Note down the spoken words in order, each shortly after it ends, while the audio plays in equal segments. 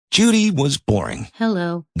Judy was boring.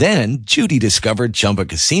 Hello. Then Judy discovered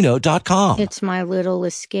ChumbaCasino.com. It's my little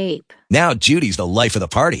escape. Now Judy's the life of the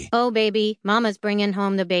party. Oh, baby, mama's bringing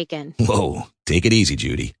home the bacon. Whoa, take it easy,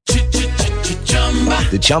 Judy.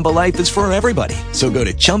 The Chumba life is for everybody. So go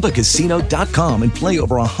to ChumbaCasino.com and play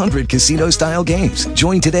over 100 casino-style games.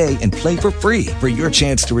 Join today and play for free for your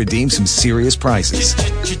chance to redeem some serious prizes.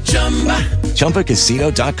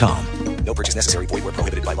 ChumbaCasino.com. No purchase necessary. Void where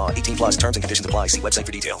prohibited by law. 18 plus terms and conditions apply. See website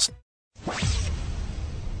for details.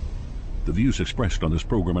 The views expressed on this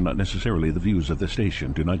program are not necessarily the views of this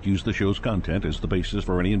station. Do not use the show's content as the basis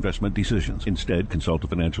for any investment decisions. Instead, consult a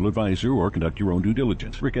financial advisor or conduct your own due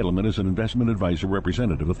diligence. Rick Edelman is an investment advisor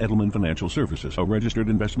representative of Edelman Financial Services, a registered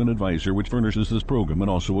investment advisor which furnishes this program,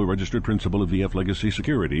 and also a registered principal of VF Legacy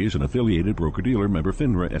Securities, an affiliated broker-dealer member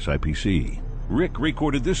FINRA SIPC. Rick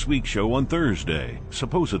recorded this week's show on Thursday,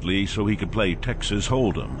 supposedly so he could play Texas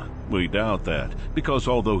Hold'em. We doubt that, because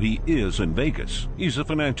although he is in Vegas, he's a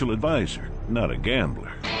financial advisor, not a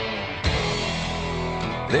gambler.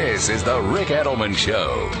 This is the Rick Edelman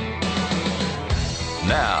Show.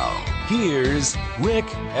 Now, here's Rick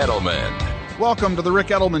Edelman. Welcome to the Rick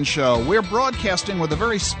Edelman Show. We're broadcasting with a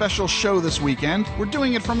very special show this weekend. We're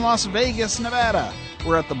doing it from Las Vegas, Nevada.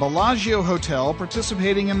 We're at the Bellagio Hotel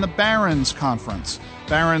participating in the Barron's Conference.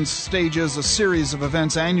 Barron's stages a series of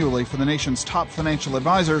events annually for the nation's top financial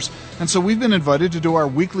advisors, and so we've been invited to do our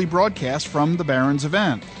weekly broadcast from the Barron's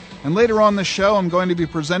event. And later on the show, I'm going to be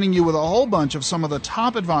presenting you with a whole bunch of some of the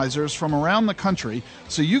top advisors from around the country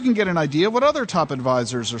so you can get an idea of what other top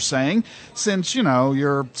advisors are saying since,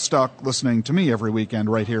 you're stuck listening to me every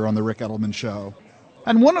weekend right here on the Rick Edelman Show.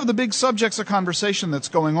 And one of the big subjects of conversation that's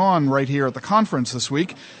going on right here at the conference this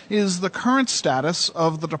week is the current status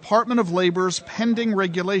of the Department of Labor's pending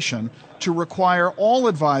regulation to require all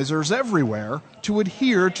advisors everywhere to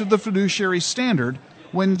adhere to the fiduciary standard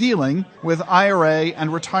when dealing with IRA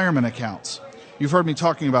and retirement accounts. You've heard me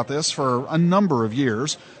talking about this for a number of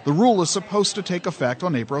years. The rule is supposed to take effect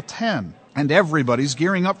on April 10. And everybody's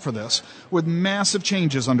gearing up for this, with massive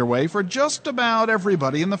changes underway for just about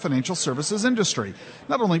everybody in the financial services industry.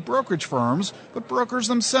 Not only brokerage firms, but brokers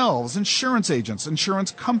themselves, insurance agents,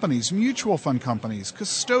 insurance companies, mutual fund companies,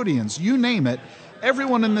 custodians, you name it.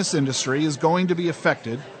 Everyone in this industry is going to be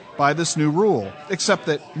affected by this new rule. Except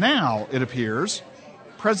that now, it appears,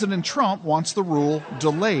 President Trump wants the rule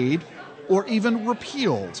delayed or even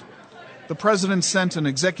repealed. The president sent an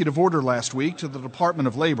executive order last week to the Department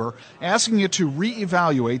of Labor asking it to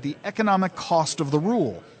reevaluate the economic cost of the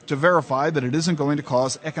rule to verify that it isn't going to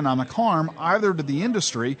cause economic harm either to the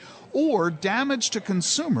industry or damage to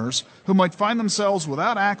consumers who might find themselves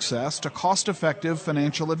without access to cost-effective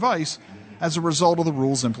financial advice as a result of the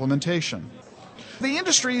rule's implementation. The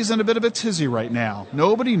industry is in a bit of a tizzy right now.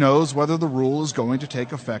 Nobody knows whether the rule is going to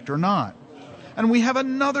take effect or not. And we have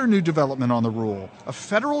another new development on the rule. A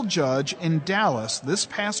federal judge in Dallas this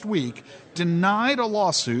past week denied a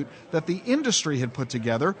lawsuit that the industry had put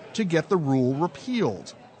together to get the rule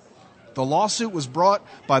repealed. The lawsuit was brought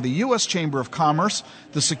by the U.S. Chamber of Commerce,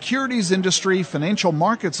 the Securities Industry Financial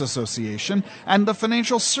Markets Association, and the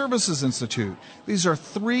Financial Services Institute. These are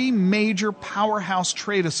three major powerhouse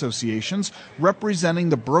trade associations representing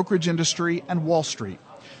the brokerage industry and Wall Street.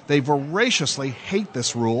 They voraciously hate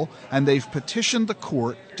this rule, and they've petitioned the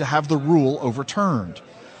court to have the rule overturned.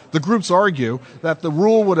 The groups argue that the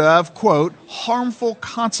rule would have, quote, harmful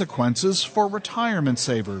consequences for retirement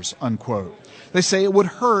savers, unquote. They say it would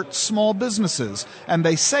hurt small businesses, and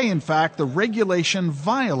they say, in fact, the regulation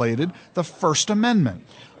violated the First Amendment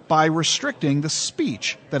by restricting the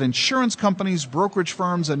speech that insurance companies, brokerage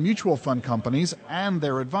firms, and mutual fund companies and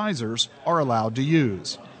their advisors are allowed to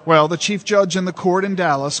use. Well, the chief judge in the court in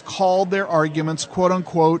Dallas called their arguments,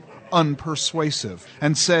 quote-unquote, unpersuasive,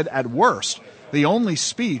 and said, at worst, the only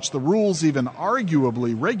speech the rules even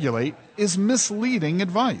arguably regulate is misleading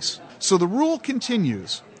advice. So the rule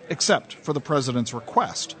continues, except for the president's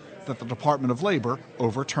request that the Department of Labor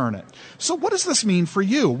overturn it. So what does this mean for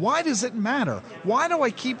you? Why does it matter? Why do I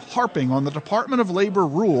keep harping on the Department of Labor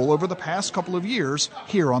rule over the past couple of years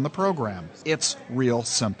here on the program? It's real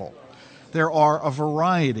simple. There are a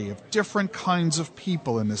variety of different kinds of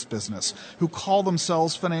people in this business who call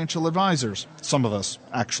themselves financial advisors. Some of us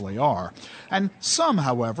actually are. And some,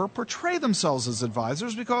 however, portray themselves as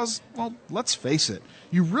advisors because, well, let's face it,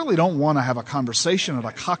 you really don't want to have a conversation at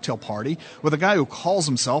a cocktail party with a guy who calls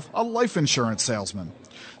himself a life insurance salesman.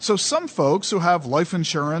 So some folks who have life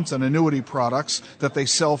insurance and annuity products that they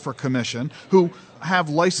sell for commission, who have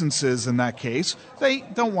licenses in that case, they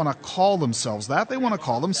don't want to call themselves that. They want to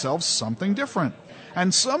call themselves something different.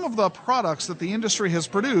 And some of the products that the industry has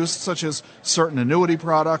produced, such as certain annuity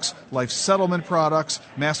products, life settlement products,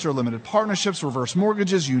 master limited partnerships, reverse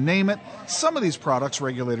mortgages, you name it, some of these products,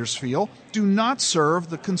 regulators feel, do not serve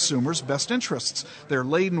the consumer's best interests. They're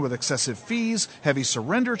laden with excessive fees, heavy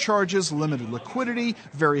surrender charges, limited liquidity,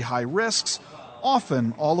 very high risks,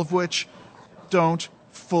 often all of which don't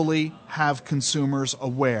fully have consumers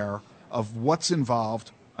aware of what's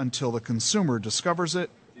involved until the consumer discovers it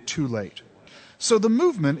too late. So the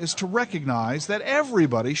movement is to recognize that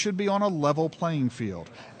everybody should be on a level playing field.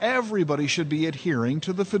 Everybody should be adhering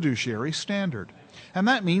to the fiduciary standard. And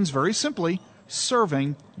that means, very simply,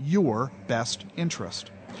 serving your best interest.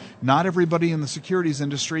 Not everybody in the securities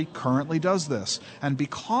industry currently does this. And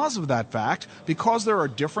because of that fact, because there are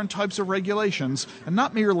different types of regulations, and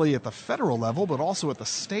not merely at the federal level, but also at the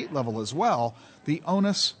state level as well, the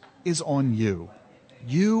onus is on you.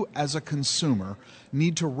 You, as a consumer,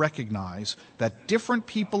 need to recognize that different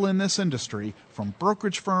people in this industry, from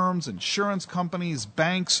brokerage firms, insurance companies,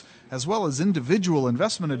 banks, as well as individual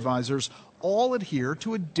investment advisors, all adhere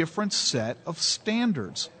to a different set of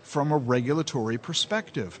standards from a regulatory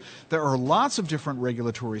perspective. There are lots of different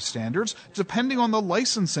regulatory standards depending on the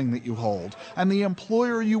licensing that you hold, and the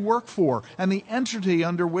employer you work for, and the entity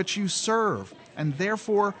under which you serve. And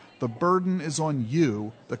therefore, the burden is on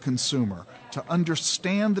you, the consumer, to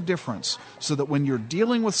understand the difference so that when you're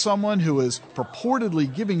dealing with someone who is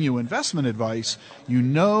purportedly giving you investment advice, you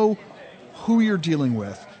know who you're dealing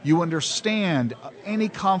with. You understand any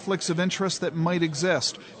conflicts of interest that might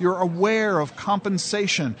exist. You're aware of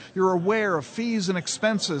compensation. You're aware of fees and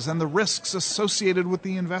expenses and the risks associated with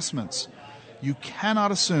the investments. You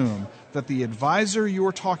cannot assume that the advisor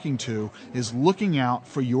you're talking to is looking out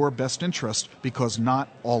for your best interest, because not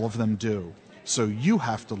all of them do. So you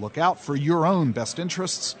have to look out for your own best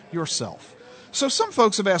interests yourself. So some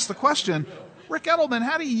folks have asked the question, Rick Edelman,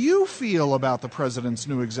 how do you feel about the president's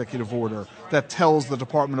new executive order that tells the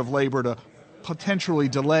Department of Labor to potentially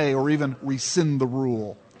delay or even rescind the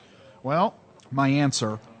rule? Well, my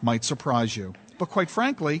answer might surprise you. But quite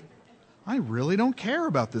frankly, I really don't care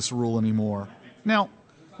about this rule anymore. Now,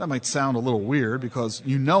 that might sound a little weird because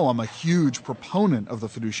you know I'm a huge proponent of the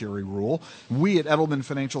fiduciary rule. We at Edelman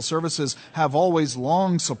Financial Services have always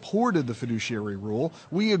long supported the fiduciary rule.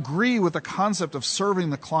 We agree with the concept of serving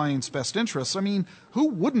the client's best interests. I mean, who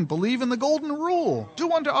wouldn't believe in the golden rule?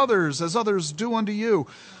 Do unto others as others do unto you.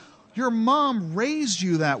 Your mom raised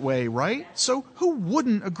you that way, right? So who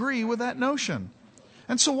wouldn't agree with that notion?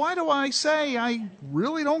 And so why do I say I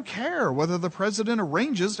really don't care whether the president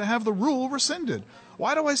arranges to have the rule rescinded?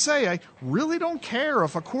 Why do I say I really don't care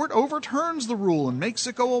if a court overturns the rule and makes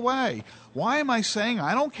it go away? Why am I saying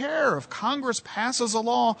I don't care if Congress passes a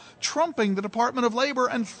law trumping the Department of Labor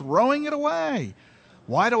and throwing it away?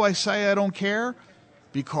 Why do I say I don't care?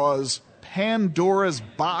 Because Pandora's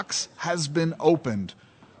box has been opened.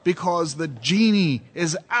 Because the genie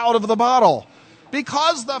is out of the bottle.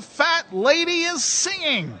 Because the fat lady is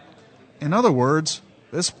singing. In other words,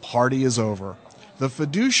 this party is over. The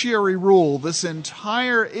fiduciary rule, this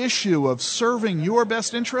entire issue of serving your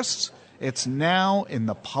best interests, it's now in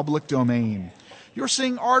the public domain. You're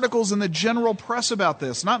seeing articles in the general press about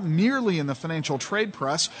this, not merely in the financial trade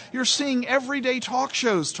press. You're seeing everyday talk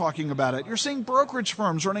shows talking about it. You're seeing brokerage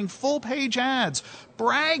firms running full-page ads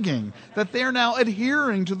bragging that they're now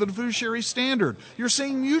adhering to the fiduciary standard. You're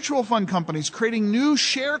seeing mutual fund companies creating new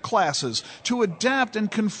share classes to adapt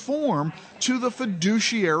and conform to the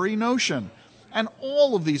fiduciary notion. And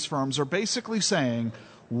all of these firms are basically saying,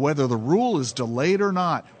 whether the rule is delayed or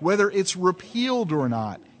not, whether it's repealed or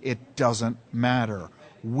not, it doesn't matter.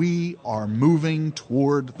 We are moving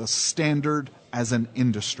toward the standard as an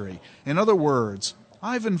industry. In other words,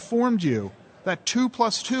 I've informed you that 2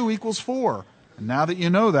 + 2 = 4. And now that you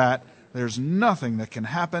know that, there's nothing that can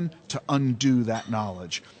happen to undo that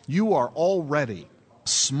knowledge. You are already a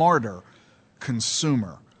smarter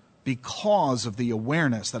consumer because of the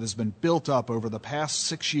awareness that has been built up over the past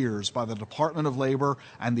 6 years by the Department of Labor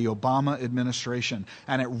and the Obama administration.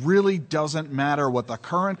 And it really doesn't matter what the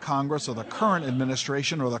current Congress or the current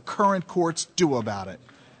administration or the current courts do about it.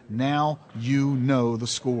 Now you know the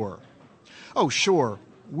score. Oh, sure,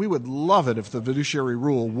 we would love it if the fiduciary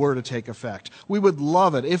rule were to take effect. We would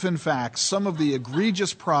love it if, in fact, some of the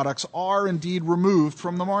egregious products are indeed removed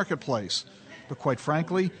from the marketplace. But quite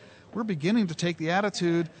frankly, we're beginning to take the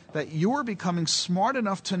attitude that you're becoming smart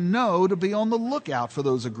enough to know to be on the lookout for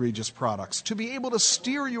those egregious products, to be able to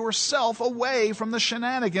steer yourself away from the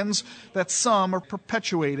shenanigans that some are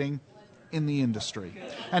perpetuating in the industry.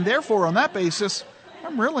 And therefore, on that basis,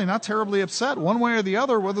 I'm really not terribly upset one way or the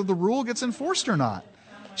other whether the rule gets enforced or not.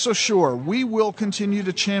 So sure, we will continue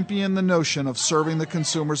to champion the notion of serving the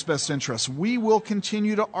consumer's best interests. We will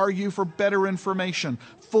continue to argue for better information,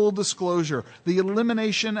 full disclosure, the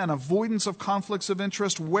elimination and avoidance of conflicts of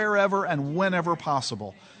interest wherever and whenever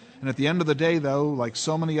possible. And at the end of the day, though, like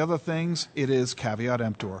so many other things, it is caveat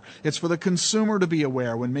emptor. It's for the consumer to be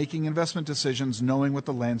aware when making investment decisions, knowing what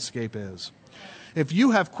the landscape is. If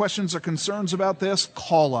you have questions or concerns about this,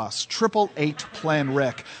 call us,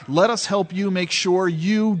 888-PLAN-RIC. Let us help you make sure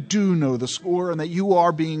you do know the score and that you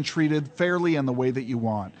are being treated fairly in the way that you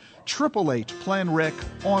want. 888-PLAN-RIC,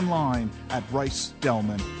 online at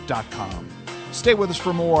ricedelman.com. Stay with us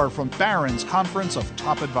for more from Barron's Conference of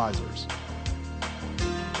Top Advisors.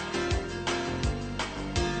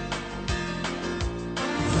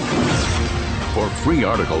 For free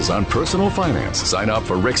articles on personal finance, sign up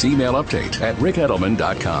for Rick's email update at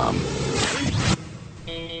rickedelman.com.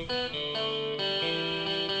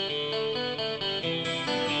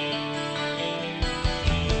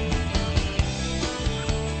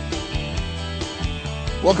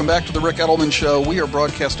 Welcome back to the Rick Edelman Show. We are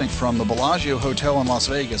broadcasting from the Bellagio Hotel in Las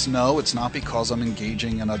Vegas. No, it's not because I'm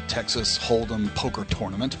engaging in a Texas Hold'em poker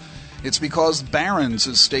tournament. It's because Barron's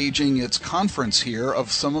is staging its conference here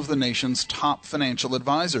of some of the nation's top financial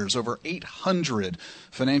advisors. Over 800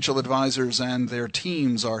 financial advisors and their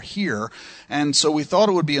teams are here. And so we thought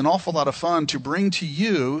it would be an awful lot of fun to bring to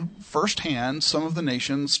you firsthand some of the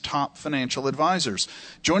nation's top financial advisors.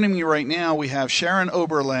 Joining me right now, we have Sharon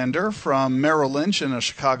Oberlander from Merrill Lynch in a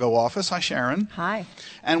Chicago office. Hi, Sharon. Hi.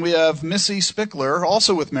 And we have Missy Spickler,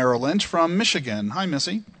 also with Merrill Lynch, from Michigan. Hi,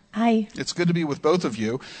 Missy. Hi. It's good to be with both of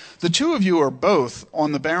you. The two of you are both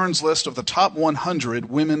on the Barron's list of the top 100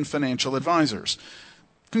 women financial advisors.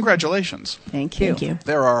 Congratulations. Thank you. Thank you.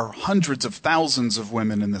 There are hundreds of thousands of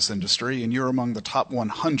women in this industry, and you're among the top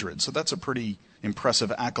 100, so that's a pretty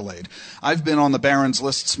impressive accolade. I've been on the Barron's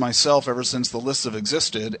lists myself ever since the lists have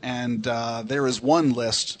existed, and there is one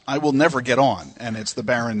list I will never get on, and it's the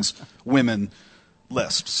Barron's Women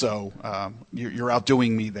list. So you're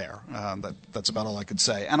outdoing me there. That's about all I could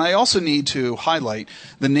say. And I also need to highlight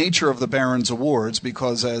the nature of the Barron's Awards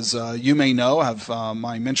because, as you may know, have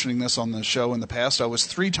my mentioning this on the show in the past, I was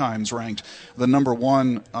 3 times ranked the number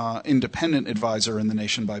 1 independent advisor in the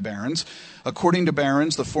nation by Barron's. According to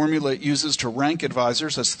Barron's, the formula it uses to rank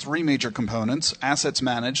advisors has 3 major components: assets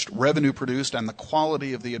managed, revenue produced, and the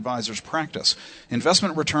quality of the advisor's practice.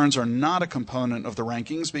 Investment returns are not a component of the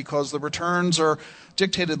rankings because the returns are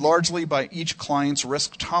dictated largely by each client's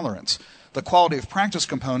risk tolerance. The quality of practice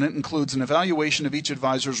component includes an evaluation of each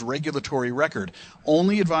advisor's regulatory record.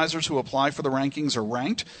 Only advisors who apply for the rankings are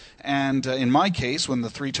ranked, and in my case, when the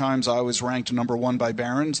 3 times I was ranked number 1 by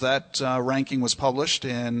Barron's, that ranking was published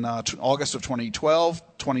in August of 2012,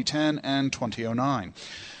 2010, and 2009.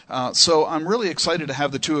 So I'm really excited to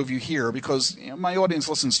have the two of you here because my audience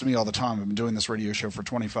listens to me all the time. I've been doing this radio show for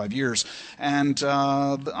 25 years, and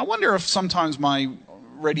I wonder if sometimes my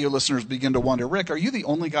radio listeners begin to wonder, Rick, are you the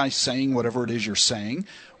only guy saying whatever it is you're saying?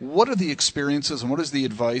 What are the experiences and what is the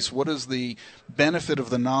advice? What is the benefit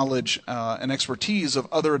of the knowledge and expertise of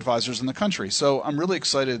other advisors in the country? So I'm really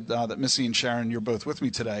excited that Missy and Sharon, you're both with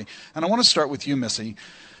me today. And I want to start with you, Missy.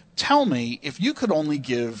 Tell me, if you could only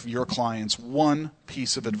give your clients one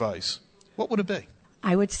piece of advice, what would it be?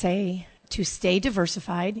 I would say to stay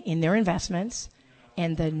diversified in their investments,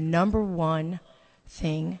 and the number 1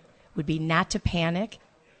 thing would be not to panic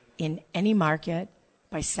in any market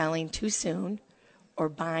by selling too soon or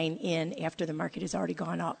buying in after the market has already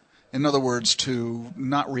gone up. In other words, to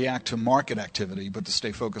not react to market activity, but to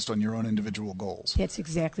stay focused on your own individual goals. That's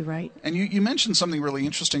exactly right. And you mentioned something really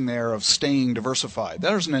interesting there of staying diversified.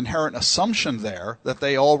 There's an inherent assumption there that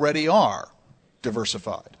they already are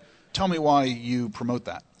diversified. Tell me why you promote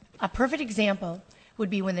that. A perfect example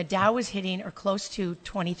would be when the Dow was hitting or close to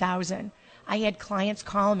 20,000. I had clients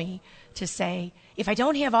call me to say, if I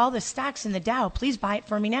don't have all the stocks in the Dow, please buy it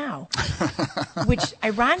for me now. Which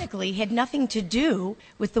ironically had nothing to do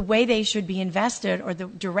with the way they should be invested or the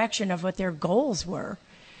direction of what their goals were.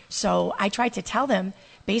 So I tried to tell them,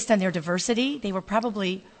 based on their diversity, they were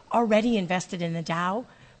probably already invested in the Dow,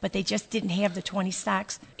 but they just didn't have the 20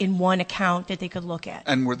 stocks in one account that they could look at.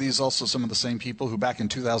 And were these also some of the same people who back in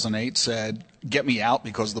 2008 said, get me out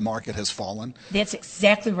because the market has fallen? That's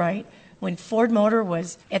exactly right. When Ford Motor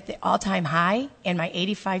was at the all-time high and my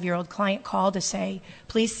 85-year-old client called to say,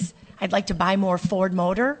 please, I'd like to buy more Ford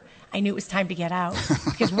Motor, I knew it was time to get out.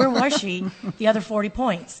 Because where was she the other 40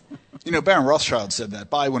 points? Baron Rothschild said that,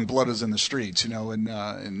 buy when blood is in the streets. In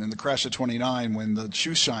the crash of 29, when the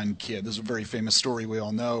shoeshine kid, this is a very famous story we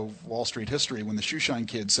all know, Wall Street history, when the shoeshine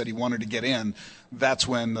kid said he wanted to get in, that's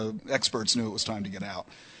when the experts knew it was time to get out.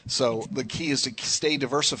 So the key is to stay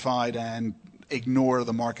diversified and ignore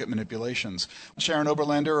the market manipulations. Sharon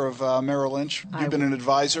Oberlander of Merrill Lynch, you've been an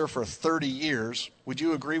advisor for 30 years. Would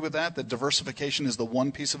you agree with that diversification is the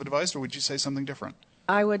one piece of advice, or would you say something different?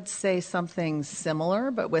 I would say something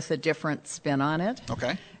similar, but with a different spin on it.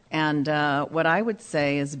 Okay. And what I would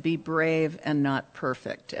say is be brave and not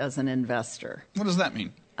perfect as an investor. What does that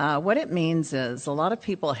mean? What it means is a lot of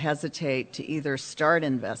people hesitate to either start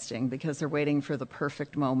investing because they're waiting for the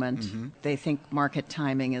perfect moment. Mm-hmm. They think market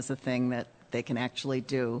timing is a thing that they can actually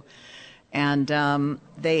do. And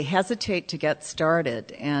they hesitate to get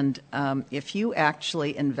started. And if you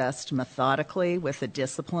actually invest methodically with a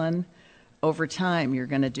discipline, over time you're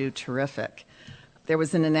going to do terrific. There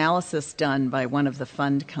was an analysis done by one of the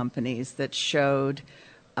fund companies that showed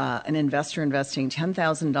an investor investing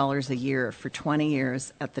 $10,000 a year for 20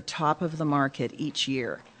 years at the top of the market each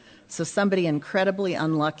year. So somebody incredibly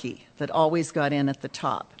unlucky that always got in at the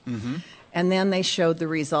top. Mm-hmm. And then they showed the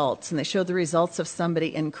results. And they showed the results of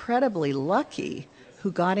somebody incredibly lucky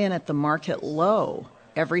who got in at the market low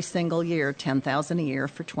every single year, $10,000 a year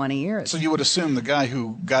for 20 years. So you would assume the guy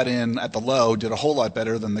who got in at the low did a whole lot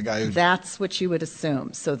better than the guy who... That's what you would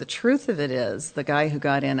assume. So the truth of it is the guy who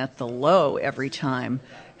got in at the low every time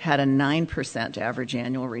had a 9% average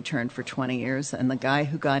annual return for 20 years, and the guy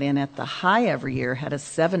who got in at the high every year had a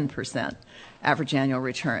 7% average annual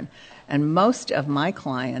return. And most of my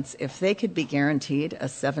clients, if they could be guaranteed a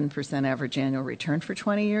 7% average annual return for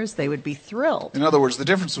 20 years, they would be thrilled. In other words, the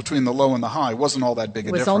difference between the low and the high wasn't all that big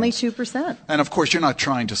a difference. It was only 2%. And, of course, you're not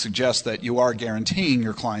trying to suggest that you are guaranteeing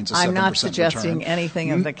your clients a 7% return. I'm not suggesting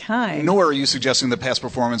anything of the kind. Nor are you suggesting that past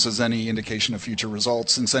performance is any indication of future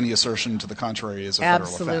results, since any assertion to the contrary is a federal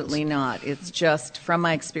offense. Absolutely not. It's just, from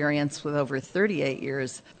my experience with over 38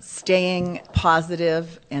 years, staying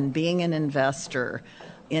positive and being an investor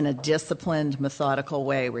in a disciplined, methodical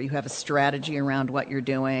way where you have a strategy around what you're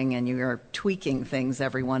doing and you're tweaking things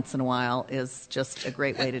every once in a while is just a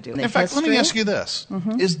great way to do it. In fact, let me ask you this.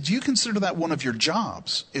 Mm-hmm. Do you consider that one of your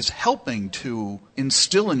jobs, is helping to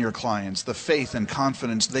instill in your clients the faith and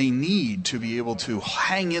confidence they need to be able to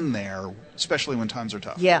hang in there, especially when times are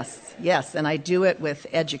tough? Yes. And I do it with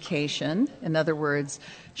education. In other words,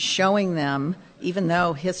 showing them, even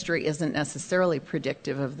though history isn't necessarily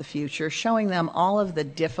predictive of the future, showing them all of the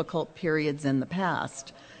difficult periods in the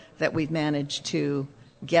past that we've managed to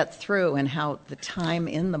get through and how the time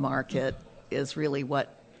in the market is really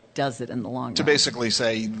what does it in the long run. To basically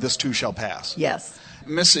say, this too shall pass. Yes.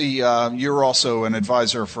 Missy, you're also an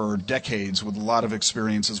advisor for decades with a lot of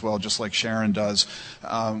experience as well, just like Sharon does.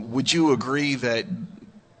 Would you agree that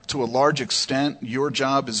to a large extent your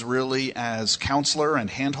job is really as counselor and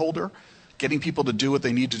handholder, getting people to do what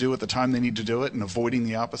they need to do at the time they need to do it and avoiding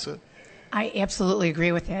the opposite? I absolutely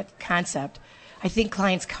agree with that concept. I think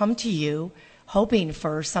clients come to you hoping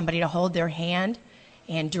for somebody to hold their hand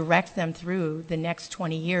and direct them through the next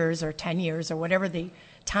 20 years or 10 years or whatever the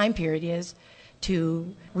time period is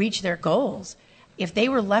to reach their goals. If they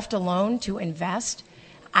were left alone to invest,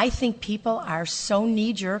 I think people are so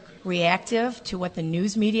knee-jerk reactive to what the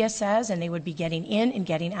news media says, and they would be getting in and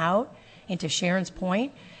getting out. And to Sharon's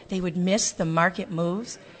point, they would miss the market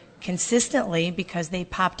moves consistently because they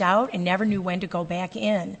popped out and never knew when to go back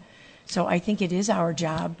in. So I think it is our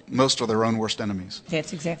job. Most are their own worst enemies.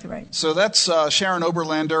 That's exactly right. So that's Sharon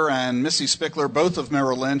Oberlander and Missy Spickler, both of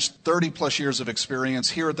Merrill Lynch, 30-plus years of experience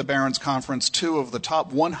here at the Barron's Conference, 2 of the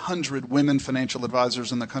top 100 women financial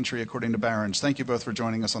advisors in the country, according to Barron's. Thank you both for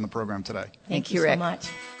joining us on the program today. Thank you, Rick. So much.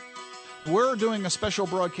 We're doing a special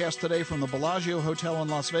broadcast today from the Bellagio Hotel in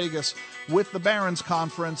Las Vegas with the Barron's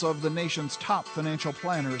Conference of the nation's top financial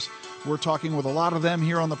planners. We're talking with a lot of them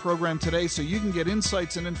here on the program today so you can get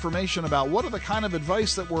insights and information about what are the kind of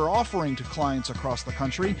advice that we're offering to clients across the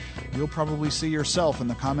country. You'll probably see yourself in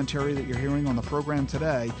the commentary that you're hearing on the program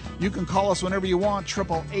today. You can call us whenever you want,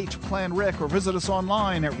 888-PLAN-RICK, or visit us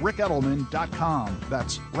online at rickedelman.com.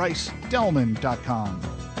 That's ricedelman.com.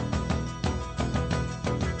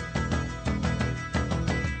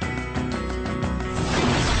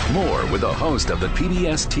 More with the host of the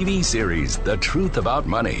PBS TV series, The Truth About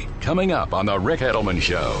Money, coming up on The Rick Edelman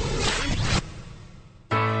Show.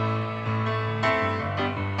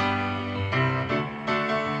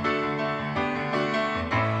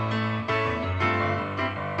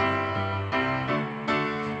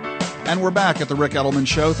 And we're back at the Rick Edelman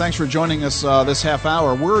Show. Thanks for joining us this half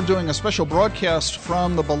hour. We're doing a special broadcast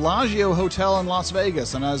from the Bellagio Hotel in Las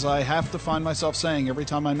Vegas. And as I have to find myself saying every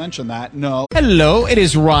time I mention that, no. Hello, it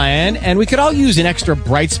is Ryan. And we could all use an extra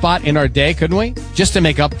bright spot in our day, couldn't we? Just to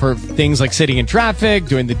make up for things like sitting in traffic,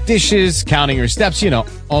 doing the dishes, counting your steps,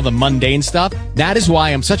 all the mundane stuff. That is why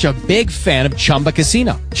I'm such a big fan of Chumba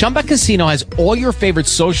Casino. Chumba Casino has all your favorite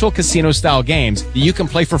social casino-style games that you can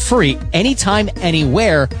play for free anytime,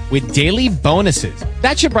 anywhere with daily bonuses.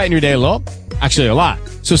 That should brighten your day a little. Actually, a lot.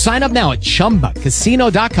 So sign up now at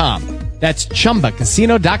ChumbaCasino.com. That's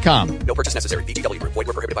ChumbaCasino.com. No purchase necessary. VGW Group. Void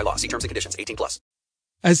where prohibited by law. See terms and conditions. 18+.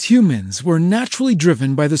 As humans, we're naturally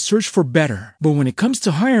driven by the search for better. But when it comes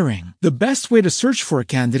to hiring, the best way to search for a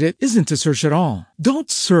candidate isn't to search at all.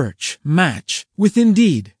 Don't search, match with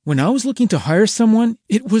Indeed. When I was looking to hire someone,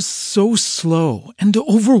 it was so slow and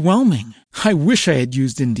overwhelming. I wish I had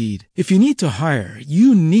used Indeed. If you need to hire,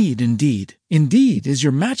 you need Indeed. Indeed is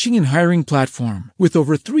your matching and hiring platform with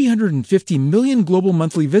over 350 million global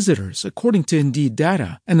monthly visitors, according to Indeed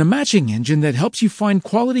data, and a matching engine that helps you find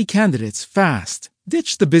quality candidates fast.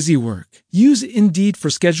 Ditch the busy work. Use Indeed for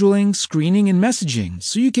scheduling, screening, and messaging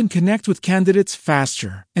so you can connect with candidates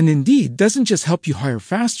faster. And Indeed doesn't just help you hire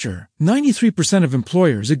faster. 93% of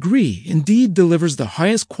employers agree Indeed delivers the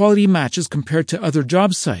highest quality matches compared to other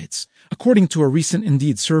job sites, according to a recent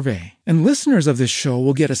Indeed survey. And listeners of this show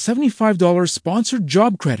will get a $75 sponsored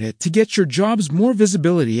job credit to get your jobs more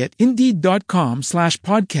visibility at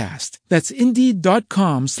Indeed.com/podcast. That's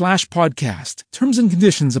Indeed.com/podcast. Terms and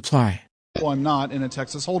conditions apply. I'm not in a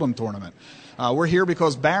Texas Hold'em tournament. We're here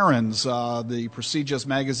because Barron's, the prestigious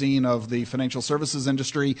magazine of the financial services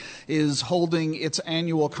industry, is holding its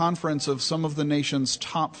annual conference of some of the nation's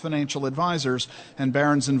top financial advisors, and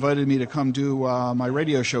Barron's invited me to come do my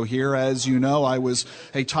radio show here. As you know, I was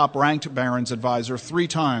a top-ranked Barron's advisor, 3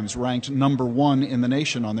 times ranked number 1 in the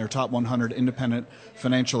nation on their top 100 independent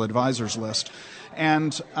financial advisors list.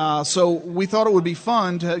 And so we thought it would be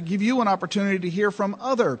fun to give you an opportunity to hear from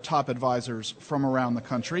other top advisors from around the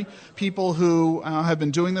country, people who have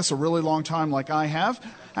been doing this a really long time like I have,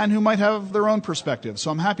 and who might have their own perspective.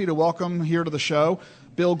 So I'm happy to welcome here to the show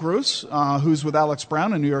Bill Gross, who's with Alex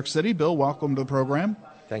Brown in New York City. Bill, welcome to the program.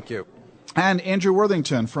 Thank you. And Andrew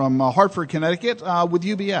Worthington from Hartford, Connecticut, with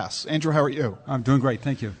UBS. Andrew, how are you? I'm doing great,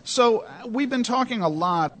 thank you. So we've been talking a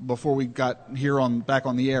lot before we got here back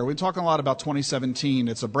on the air. We've been talking a lot about 2017.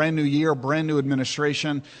 It's a brand new year, brand new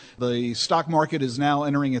administration. The stock market is now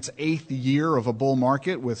entering its 8th year of a bull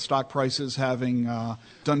market, with stock prices having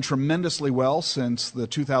done tremendously well since the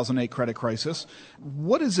 2008 credit crisis.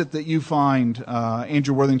 What is it that you find,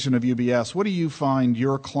 Andrew Worthington of UBS, what do you find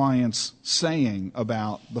your clients saying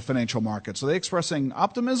about the financial markets? Are they expressing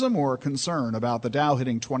optimism or concern about the Dow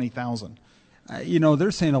hitting 20,000?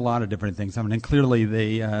 They're saying a lot of different things. I mean, and clearly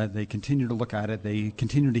they continue to look at it. They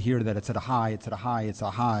continue to hear that it's at a high, it's at a high, it's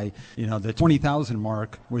a high. The 20,000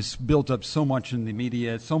 mark was built up so much in the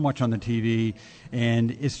media, so much on the TV,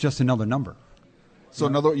 and it's just another number.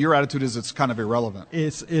 So your attitude is it's kind of irrelevant.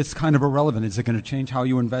 It's kind of irrelevant. Is it going to change how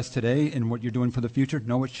you invest today and what you're doing for the future?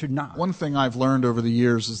 No, it should not. One thing I've learned over the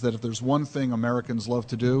years is that if there's one thing Americans love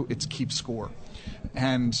to do, it's keep score.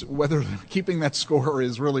 And whether keeping that score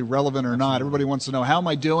is really relevant or not, everybody wants to know, how am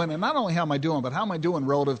I doing? And not only how am I doing, but how am I doing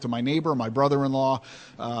relative to my neighbor, my brother-in-law,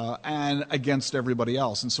 and against everybody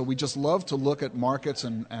else. And so we just love to look at markets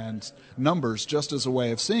and numbers just as a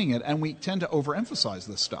way of seeing it, and we tend to overemphasize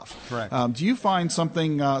this stuff. Correct. Do you find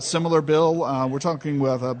something similar, Bill? We're talking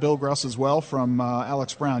with Bill Gross as well from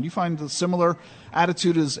Alex Brown. Do you find the similar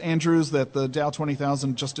attitude as Andrew's, that the Dow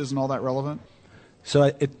 20,000 just isn't all that relevant?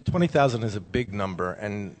 So 20,000 is a big number,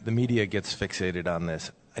 and the media gets fixated on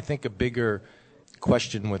this. I think a bigger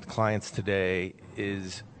question with clients today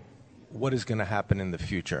is what is going to happen in the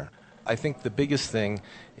future. I think the biggest thing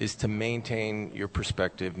is to maintain your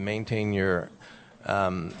perspective, maintain your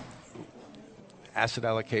asset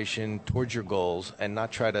allocation towards your goals, and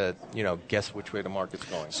not try to, guess which way the market's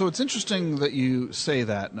going. So it's interesting that you say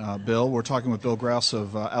that, Bill. We're talking with Bill Gross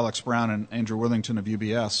of Alex Brown and Andrew Worthington of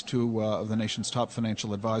UBS, 2 of the nation's top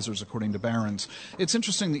financial advisors, according to Barron's. It's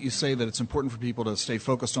interesting that you say that it's important for people to stay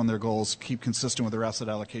focused on their goals, keep consistent with their asset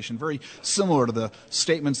allocation, very similar to the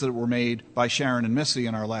statements that were made by Sharon and Missy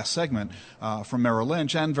in our last segment from Merrill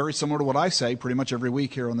Lynch, and very similar to what I say pretty much every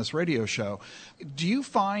week here on this radio show. Do you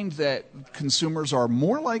find that consumers are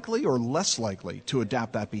more likely or less likely to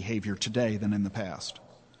adapt that behavior today than in the past?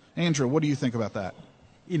 Andrew, what do you think about that?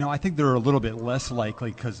 I think they're a little bit less likely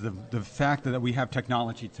because the fact that we have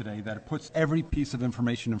technology today that it puts every piece of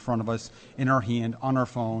information in front of us, in our hand, on our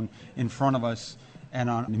phone, in front of us, and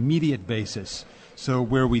on an immediate basis. So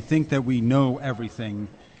where we think that we know everything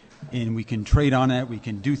and we can trade on it, we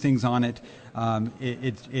can do things on it,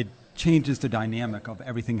 it changes the dynamic of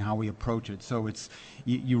everything, how we approach it. So it's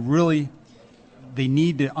you really, they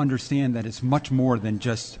need to understand that it's much more than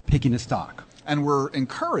just picking a stock. And we're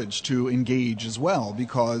encouraged to engage as well,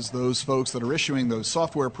 because those folks that are issuing those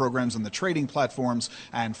software programs and the trading platforms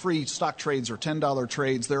and free stock trades or $10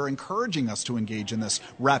 trades, they're encouraging us to engage in this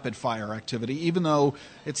rapid fire activity, even though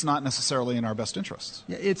it's not necessarily in our best interests.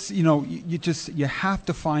 It's, you have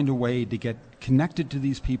to find a way to get connected to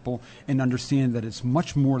these people and understand that it's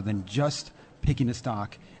much more than just picking a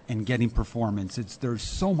stock and getting performance. There's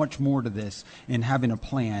so much more to this, and having a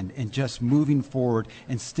plan and just moving forward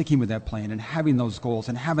and sticking with that plan and having those goals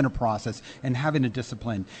and having a process and having a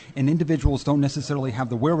discipline. And individuals don't necessarily have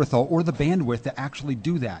the wherewithal or the bandwidth to actually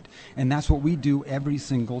do that. And that's what we do every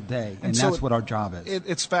single day. And so that's what our job is.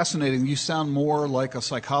 It's fascinating. You sound more like a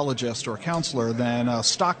psychologist or a counselor than a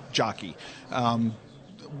stock jockey.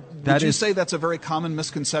 Would you say that's a very common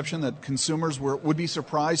misconception, that consumers would be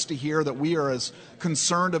surprised to hear that we are as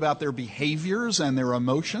concerned about their behaviors and their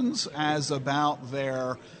emotions as about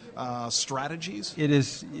their strategies? It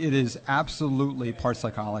is absolutely part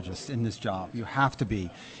psychologist in this job. You have to be.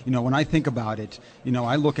 When I think about it,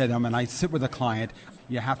 I look at them and I sit with a client.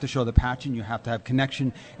 You have to show the passion, you have to have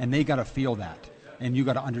connection, and they got to feel that. And you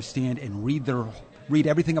got to understand and read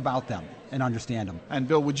everything about them and understand them. And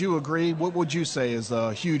Bill, would you agree? What would you say is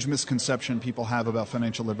a huge misconception people have about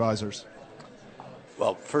financial advisors?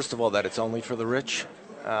 Well, first of all, that it's only for the rich.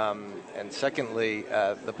 And secondly,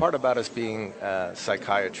 the part about us being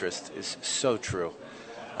psychiatrists is so true.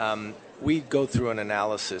 We go through an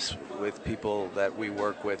analysis with people that we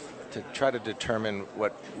work with to try to determine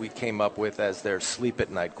what we came up with as their sleep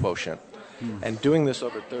at night quotient. And doing this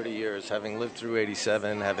over 30 years, having lived through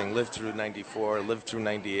 87, having lived through 94, lived through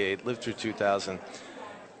 98, lived through 2000,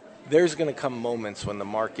 there's going to come moments when the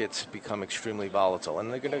markets become extremely volatile,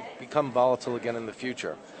 and they're going to become volatile again in the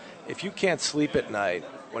future. If you can't sleep at night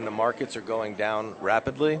when the markets are going down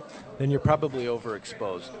rapidly, then you're probably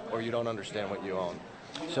overexposed, or you don't understand what you own.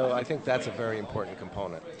 So I think that's a very important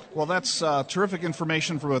component. Well, that's terrific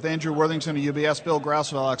information for both Andrew Worthington of UBS, Bill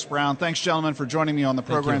Grouse of Alex Brown. Thanks, gentlemen, for joining me on the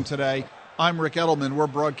program today. I'm Rick Edelman. We're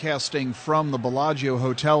broadcasting from the Bellagio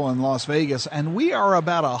Hotel in Las Vegas, and we are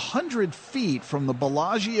about 100 feet from the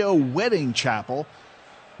Bellagio Wedding Chapel,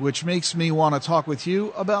 which makes me want to talk with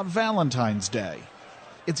you about Valentine's Day.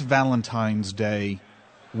 It's Valentine's Day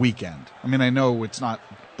weekend. I mean, I know it's not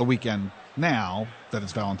the weekend now that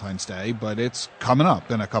it's Valentine's Day, but it's coming up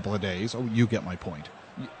in a couple of days. Oh, you get my point.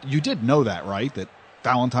 You did know that, right? That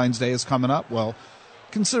Valentine's Day is coming up? Well,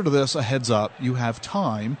 consider this a heads up. You have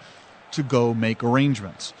time to go make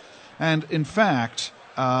arrangements. And in fact,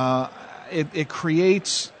 it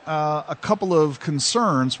creates a couple of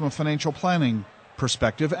concerns from a financial planning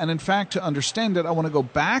perspective. And in fact, to understand it, I want to go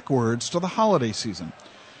backwards to the holiday season,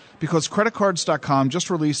 because creditcards.com just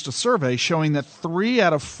released a survey showing that 3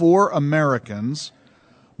 out of 4 Americans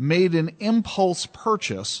made an impulse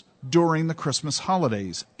purchase during the Christmas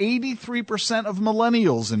holidays. 83% of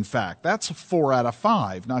millennials, in fact. That's 4 out of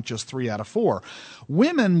 5, not just 3 out of 4.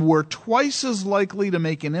 Women were twice as likely to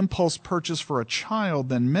make an impulse purchase for a child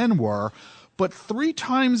than men were, but 3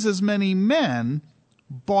 times as many men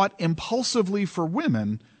bought impulsively for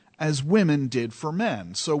women as women did for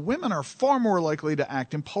men. So women are far more likely to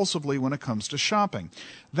act impulsively when it comes to shopping.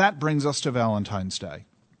 That brings us to Valentine's Day.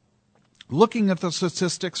 Looking at the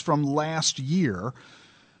statistics from last year,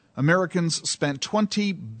 Americans spent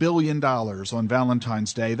 $20 billion on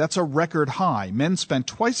Valentine's Day. That's a record high. Men spent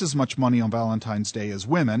twice as much money on Valentine's Day as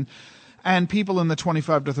women, and people in the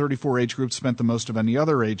 25 to 34 age group spent the most of any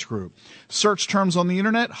other age group. Search terms on the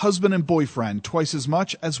internet: husband and boyfriend, twice as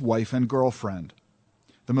much as wife and girlfriend.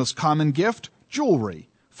 The most common gift: jewelry,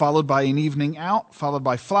 followed by an evening out, followed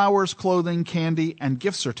by flowers, clothing, candy, and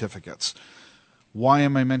gift certificates. Why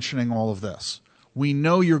am I mentioning all of this? We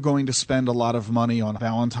know you're going to spend a lot of money on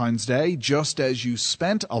Valentine's Day, just as you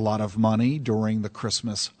spent a lot of money during the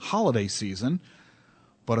Christmas holiday season.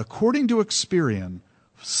 But according to Experian,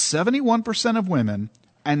 71% of women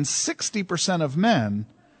and 60% of men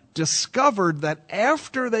discovered that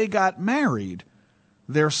after they got married,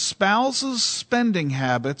 their spouse's spending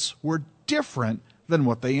habits were different than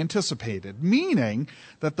what they anticipated, meaning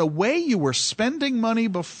that the way you were spending money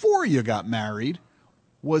before you got married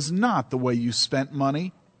was not the way you spent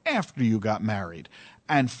money after you got married.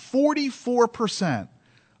 And 44%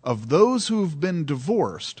 of those who've been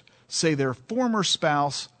divorced say their former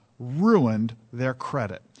spouse ruined their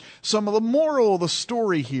credit. Some of the moral of the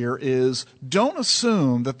story here is don't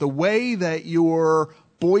assume that the way that your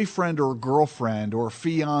boyfriend or girlfriend or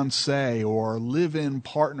fiance or live-in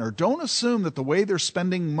partner, don't assume that the way they're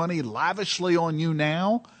spending money lavishly on you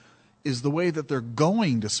now is the way that they're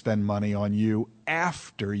going to spend money on you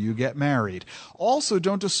after you get married. Also,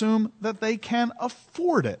 don't assume that they can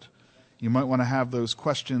afford it. You might want to have those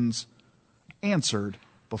questions answered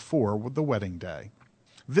before the wedding day.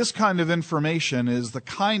 This kind of information is the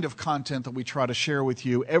kind of content that we try to share with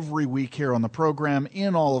you every week here on the program,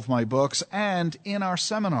 in all of my books, and in our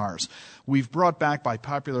seminars. We've brought back by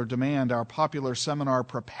popular demand our popular seminar,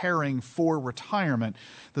 Preparing for Retirement.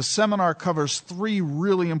 The seminar covers 3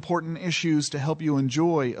 really important issues to help you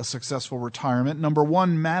enjoy a successful retirement. Number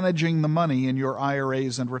 1, managing the money in your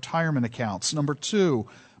IRAs and retirement accounts. Number 2,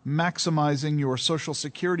 maximizing your Social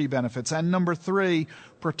Security benefits. And number 3,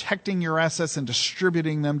 protecting your assets and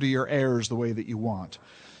distributing them to your heirs the way that you want.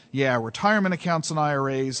 Yeah, retirement accounts and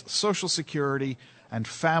IRAs, Social Security, and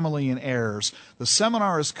family and heirs. The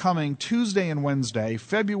seminar is coming Tuesday and Wednesday,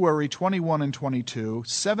 February 21 and 22,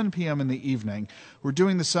 7 p.m. in the evening. We're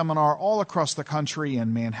doing the seminar all across the country,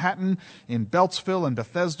 in Manhattan, in Beltsville and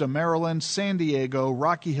Bethesda, Maryland, San Diego,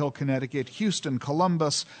 Rocky Hill, Connecticut, Houston,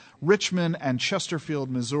 Columbus, Richmond, and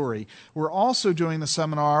Chesterfield, Missouri. We're also doing the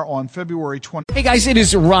seminar on February 20. Hey guys, it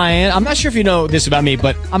is Ryan. I'm not sure if you know this about me,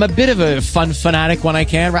 but I'm a bit of a fun fanatic when I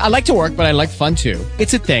can. I like to work, but I like fun too.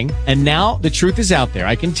 It's a thing. And now the truth is out there.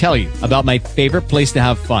 I can tell you about my favorite place to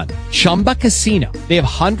have fun. Chumba Casino. They have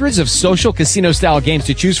hundreds of social casino style games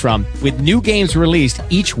to choose from, with new games released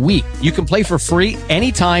each week. You can play for free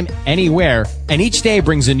anytime, anywhere, and each day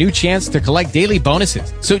brings a new chance to collect daily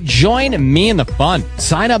bonuses. So join me in the fun.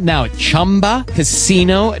 Sign up now at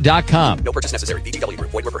ChumbaCasino.com. No purchase necessary. VGW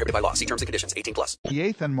Group. Void where prohibited by law. See terms and conditions. 18+. The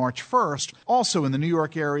 8th and March 1st, also in the New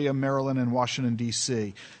York area, Maryland, and Washington,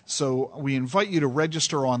 D.C. So we invite you to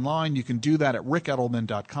register online. You can do that at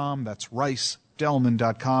rickedelman.com. That's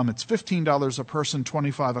ricedelman.com. It's $15 a person,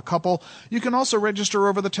 $25 a couple. You can also register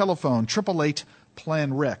over the telephone,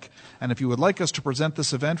 888-PLAN-RIC. And if you would like us to present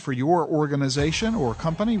this event for your organization or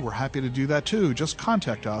company, we're happy to do that too. Just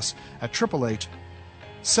contact us at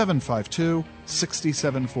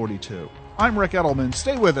 888-752-6742. I'm Rick Edelman.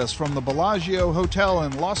 Stay with us from the Bellagio Hotel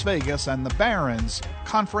in Las Vegas and the Barron's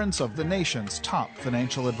Conference of the nation's top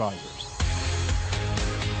financial advisors.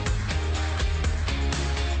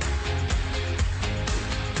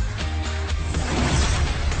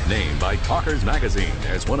 Named by Talkers Magazine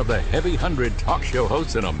as one of the heavy 100 talk show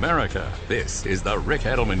hosts in America, this is The Rick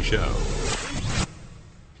Edelman Show.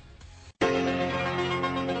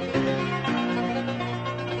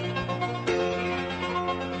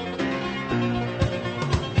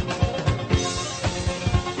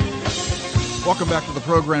 Welcome back to the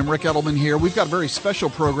program. Rick Edelman here. We've got a very special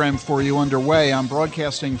program for you underway. I'm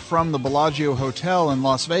broadcasting from the Bellagio Hotel in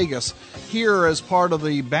Las Vegas, here as part of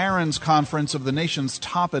the Barron's Conference of the nation's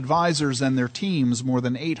top advisors and their teams. More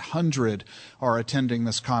than 800 are attending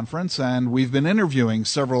this conference, and we've been interviewing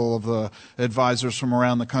several of the advisors from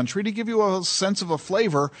around the country to give you a sense of a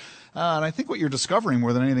flavor. And I think what you're discovering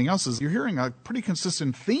more than anything else is you're hearing a pretty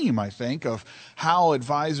consistent theme, I think, of how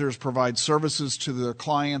advisors provide services to their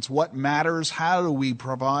clients, what matters, how do we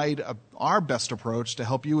provide our best approach to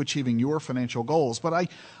help you achieving your financial goals. But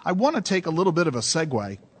I want to take a little bit of a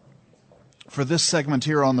segue for this segment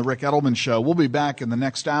here on the Rick Edelman Show. We'll be back in the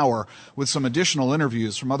next hour with some additional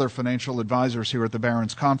interviews from other financial advisors here at the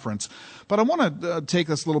Barron's Conference. But I want to take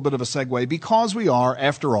this little bit of a segue because we are,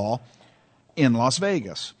 after all, in Las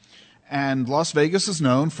Vegas. And Las Vegas is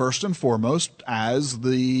known first and foremost as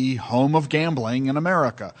the home of gambling in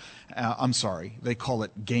America. I'm sorry, they call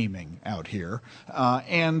it gaming out here.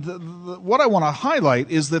 What I want to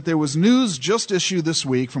highlight is that there was news just issued this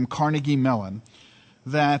week from Carnegie Mellon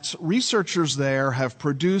that researchers there have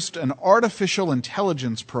produced an artificial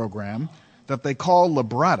intelligence program that they call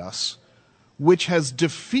Libratus, which has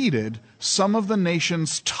defeated some of the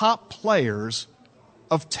nation's top players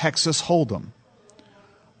of Texas Hold'em.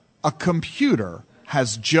 A computer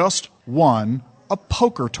has just won a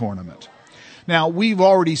poker tournament. Now, we've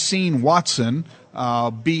already seen Watson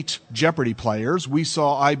beat Jeopardy players. We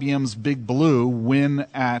saw IBM's Big Blue win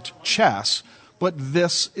at chess. But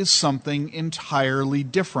this is something entirely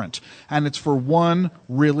different. And it's for one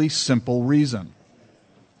really simple reason.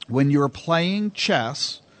 When you're playing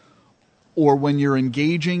chess or when you're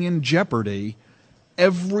engaging in Jeopardy,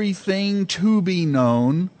 everything to be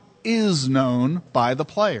known is known by the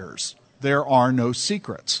players. There are no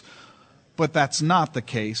secrets. But that's not the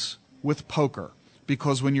case with poker.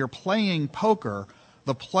 Because when you're playing poker,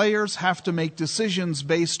 The players have to make decisions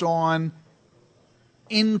based on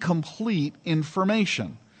incomplete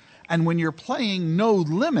information. And when you're playing no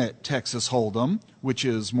limit Texas Hold'em, which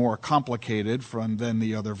is more complicated than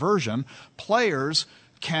the other version, players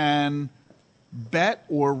can bet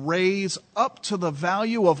or raise up to the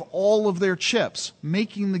value of all of their chips,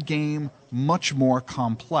 making the game much more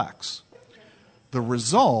complex. The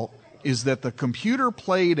result is that the computer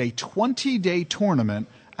played a 20-day tournament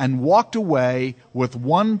and walked away with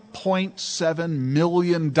 $1.7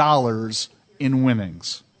 million in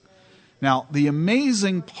winnings. Now, the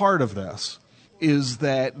amazing part of this is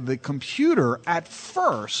that the computer at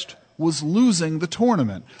first was losing the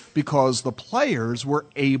tournament because the players were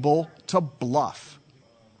able to bluff.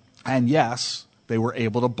 And yes, they were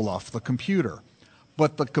able to bluff the computer.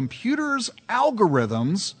 But the computer's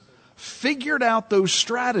algorithms figured out those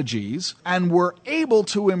strategies and were able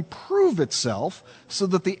to improve itself so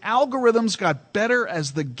that the algorithms got better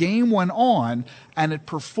as the game went on, and it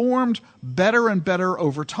performed better and better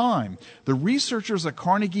over time. The researchers at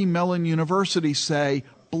Carnegie Mellon University say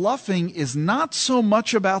bluffing is not so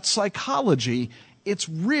much about psychology, it's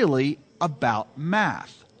really about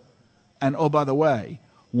math. And oh, by the way,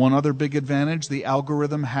 one other big advantage the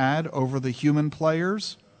algorithm had over the human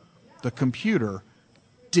players, the computer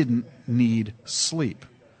didn't need sleep.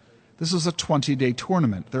 This is a 20-day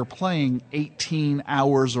tournament. They're playing 18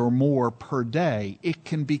 hours or more per day. It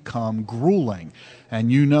can become grueling. And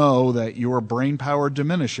you know that your brain power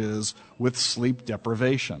diminishes with sleep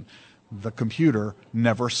deprivation. The computer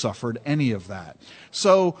never suffered any of that.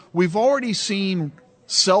 So we've already seen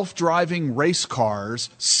self-driving race cars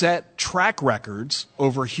set track records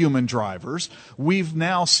over human drivers. We've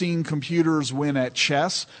now seen computers win at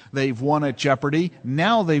chess. They've won at Jeopardy.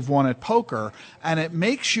 Now they've won at poker. And it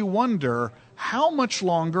makes you wonder, how much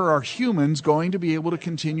longer are humans going to be able to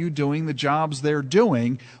continue doing the jobs they're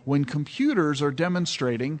doing when computers are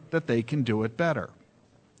demonstrating that they can do it better?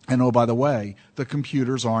 And oh, by the way, the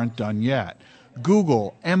computers aren't done yet.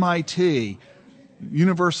 Google, MIT,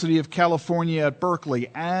 University of California at Berkeley,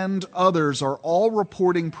 and others are all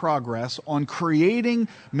reporting progress on creating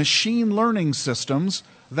machine learning systems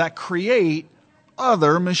that create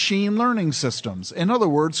other machine learning systems. In other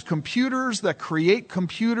words, computers that create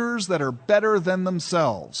computers that are better than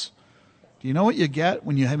themselves. Do you know what you get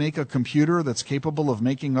when you make a computer that's capable of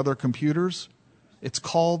making other computers? It's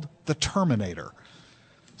called the Terminator.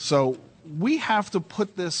 So we have to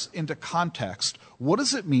put this into context. What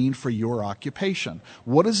does it mean for your occupation?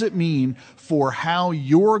 What does it mean for how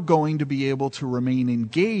you're going to be able to remain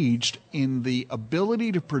engaged in the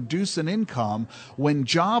ability to produce an income when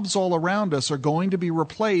jobs all around us are going to be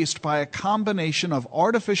replaced by a combination of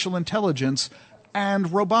artificial intelligence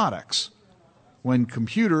and robotics? When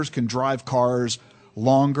computers can drive cars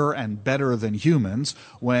longer and better than humans,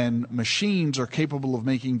 when machines are capable of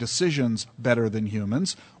making decisions better than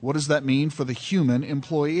humans, what does that mean for the human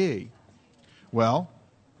employee? Well,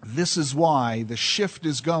 this is why the shift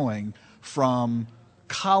is going from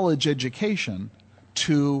college education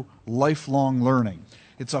to lifelong learning.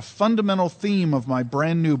 It's a fundamental theme of my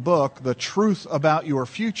brand new book, The Truth About Your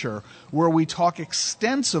Future, where we talk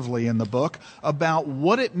extensively in the book about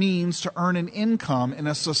what it means to earn an income in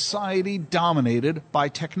a society dominated by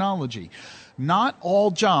technology. Not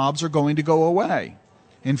all jobs are going to go away.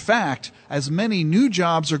 In fact, as many new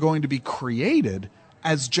jobs are going to be created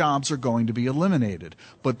as jobs are going to be eliminated.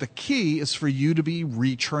 But the key is for you to be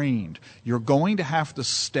retrained. You're going to have to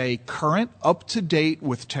stay current, up to date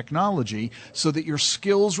with technology so that your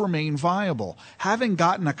skills remain viable. Having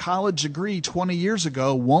gotten a college degree 20 years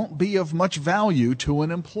ago won't be of much value to an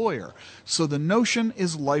employer. So the notion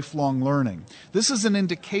is lifelong learning. This is an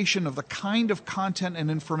indication of the kind of content and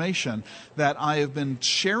information that I have been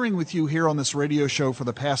sharing with you here on this radio show for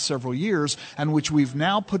the past several years, and which we've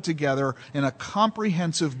now put together in a comprehensive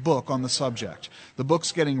book on the subject. The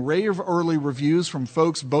book's getting rave early reviews from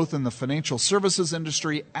folks both in the financial services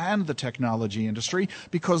industry and the technology industry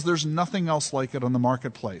because there's nothing else like it on the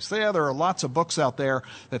marketplace. There are lots of books out there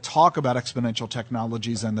that talk about exponential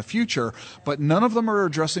technologies and the future, but none of them are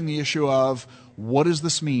addressing the issue of what does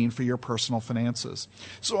this mean for your personal finances.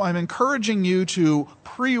 So I'm encouraging you to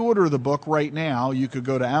pre-order the book right now. You could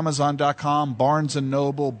go to Amazon.com, Barnes &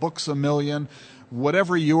 Noble, Books A Million,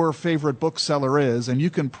 whatever your favorite bookseller is, and you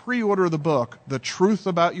can pre-order the book, The Truth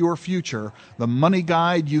About Your Future, the money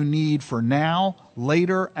guide you need for now,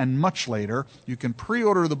 later, and much later. You can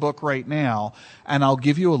pre-order the book right now, and I'll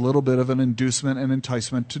give you a little bit of an inducement and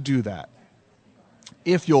enticement to do that.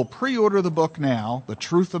 If you'll pre-order the book now, The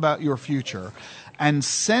Truth About Your Future, and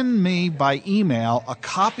send me by email a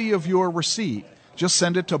copy of your receipt, just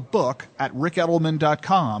send it to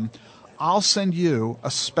book@rickedelman.com. I'll send you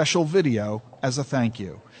a special video as a thank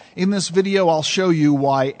you. In this video, I'll show you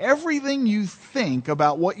why everything you think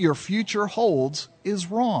about what your future holds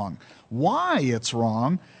is wrong, why it's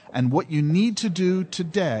wrong, and what you need to do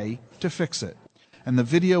today to fix it. And the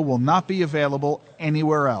video will not be available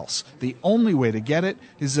anywhere else. The only way to get it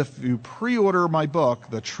is if you pre-order my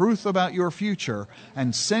book, The Truth About Your Future,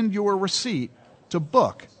 and send your receipt to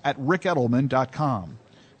book@rickedelman.com.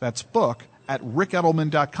 That's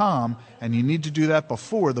book@rickedelman.com, and you need to do that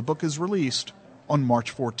before the book is released on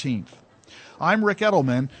March 14th. I'm Ric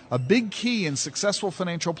Edelman. A big key in successful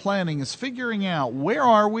financial planning is figuring out where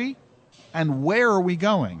are we and where are we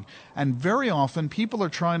going. And very often people are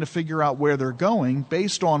trying to figure out where they're going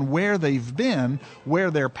based on where they've been,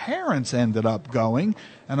 where their parents ended up going.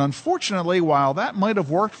 And unfortunately, while that might have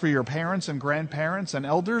worked for your parents and grandparents and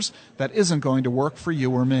elders, that isn't going to work for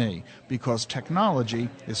you or me, because technology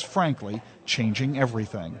is frankly changing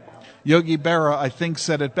everything. Yogi Berra, I think,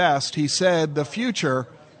 said it best. He said, the future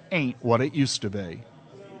ain't what it used to be.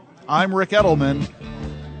 I'm Ric Edelman,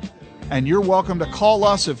 and you're welcome to call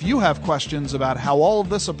us if you have questions about how all of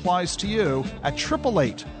this applies to you at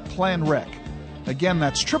 888-PLAN-RIC. Again,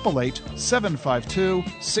 that's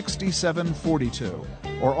 888-752-6742,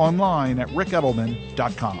 or online at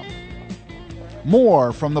rickedelman.com.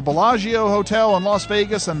 More from the Bellagio Hotel in Las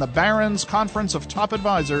Vegas and the Barron's Conference of Top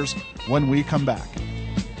Advisors when we come back.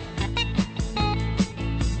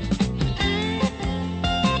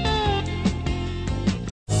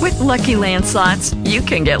 With Lucky Land Slots, you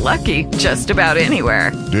can get lucky just about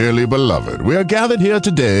anywhere. Dearly beloved, we are gathered here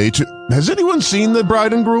today to... Has anyone seen the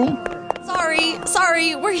bride and groom?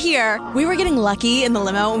 Sorry, we're here. We were getting lucky in the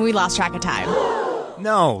limo and we lost track of time.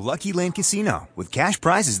 No, Lucky Land Casino, with cash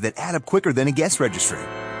prizes that add up quicker than a guest registry.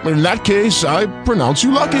 In that case, I pronounce you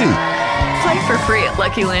lucky. Play for free at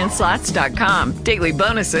LuckyLandSlots.com. Daily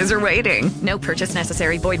bonuses are waiting. No purchase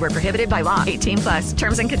necessary. Void where prohibited by law. 18+.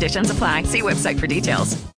 Terms and conditions apply. See website for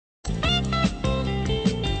details.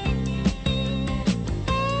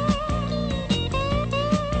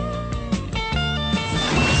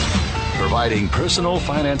 Providing personal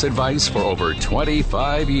finance advice for over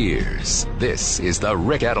 25 years. This is The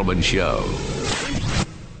Ric Edelman Show.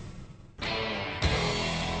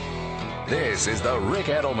 This is The Ric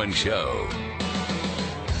Edelman Show.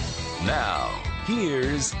 Now,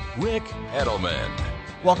 here's Ric Edelman.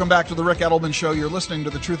 Welcome back to The Ric Edelman Show. You're listening to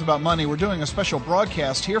The Truth About Money. We're doing a special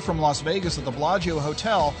broadcast here from Las Vegas at the Bellagio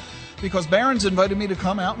Hotel because Barron's invited me to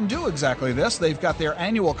come out and do exactly this. They've got their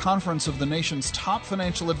annual conference of the nation's top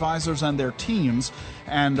financial advisors and their teams,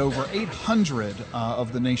 and over 800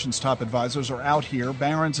 of the nation's top advisors are out here.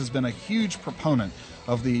 Barron's has been a huge proponent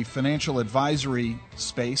of the financial advisory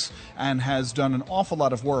space and has done an awful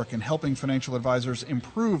lot of work in helping financial advisors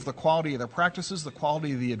improve the quality of their practices, the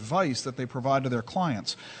quality of the advice that they provide to their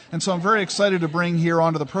clients. And so I'm very excited to bring here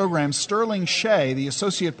onto the program Sterling Shea, the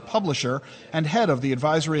associate publisher and head of the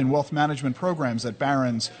advisory and wealth management programs at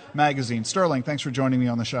Barron's Magazine. Sterling, thanks for joining me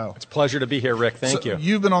on the show. It's a pleasure to be here, Rick. Thank you.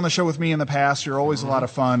 You've been on the show with me in the past. You're always a lot of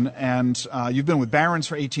fun, and you've been with Barron's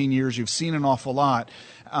for 18 years. You've seen an awful lot.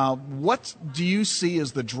 What do you see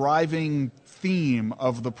as the driving theme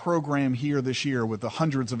of the program here this year with the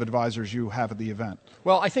hundreds of advisors you have at the event?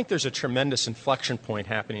 Well, I think there's a tremendous inflection point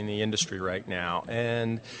happening in the industry right now,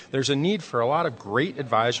 and there's a need for a lot of great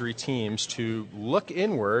advisory teams to look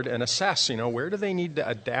inward and assess, where do they need to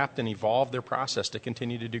adapt and evolve their process to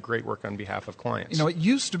continue to do great work on behalf of clients. It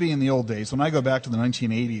used to be in the old days, when I go back to the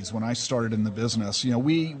 1980s, when I started in the business,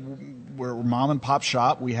 we were a mom and pop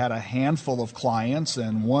shop. We had a handful of clients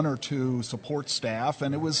and one or two support staff,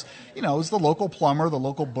 and it was the local plumber, the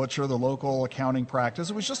local butcher, the local accounting practice.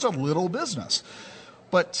 It was just a little business.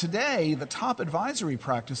 But today, the top advisory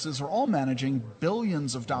practices are all managing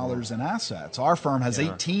billions of dollars in assets. Our firm has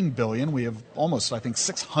 $18 billion. We have almost,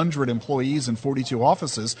 600 employees in 42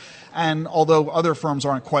 offices. And although other firms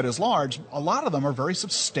aren't quite as large, a lot of them are very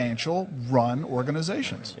substantial run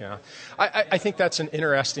organizations. Yeah. I think that's an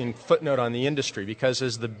interesting footnote on the industry, because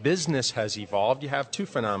as the business has evolved, you have two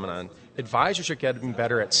phenomena. Advisors are getting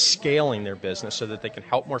better at scaling their business so that they can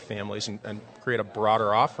help more families and create a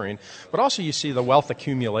broader offering. But also you see the wealth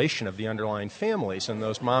accumulation of the underlying families and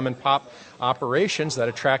those mom and pop operations that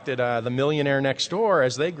attracted the millionaire next door.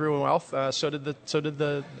 As they grew in wealth, so did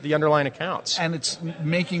the underlying accounts. And it's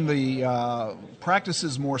making the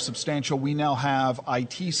practices more substantial. We now have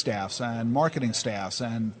IT staffs and marketing staffs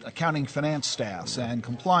and accounting finance staffs and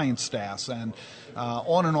compliance staffs and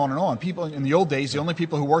on and on and on. People in the old days, the only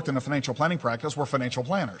people who worked in a financial financial planning practice. We're financial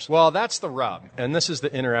planners. Well, that's the rub. And this is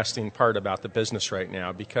the interesting part about the business right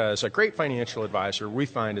now, because a great financial advisor, we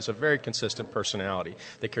find, is a very consistent personality.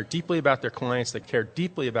 They care deeply about their clients. They care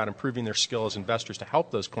deeply about improving their skill as investors to help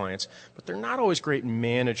those clients, but they're not always great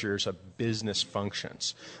managers of business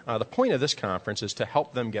functions. The point of this conference is to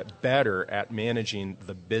help them get better at managing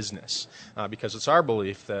the business, because it's our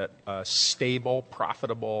belief that a stable,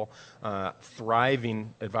 profitable,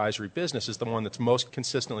 thriving advisory business is the one that's most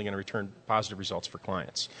consistently going to return positive results for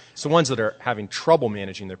clients. It's the ones that are having trouble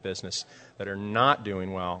managing their business, that are not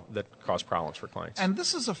doing well, that cause problems for clients. And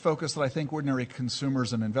this is a focus that I think ordinary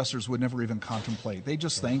consumers and investors would never even contemplate. They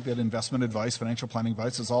just think that investment advice, financial planning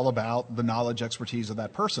advice is all about the knowledge, expertise of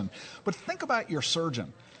that person. But think about your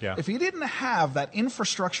surgeon. Yeah. If he didn't have that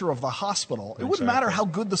infrastructure of the hospital, it wouldn't matter how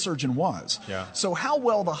good the surgeon was. Yeah. So how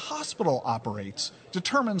well the hospital operates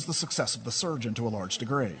determines the success of the surgeon to a large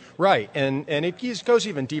degree. Right, and it goes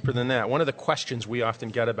even deeper than that. One of the questions we often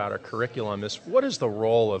get about our curriculum is, what is the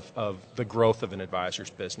role of the growth of an advisor's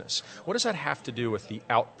business? What does that have to do with the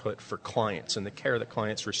output for clients and the care that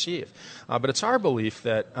clients receive? But it's our belief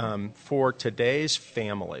that for today's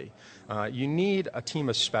family, you need a team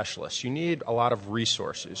of specialists. You need a lot of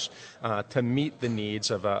resources to meet the needs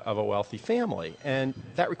of a wealthy family, and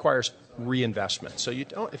that requires reinvestment. So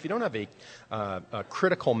if you don't have a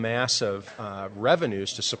critical mass of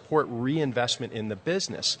revenues to support reinvestment in the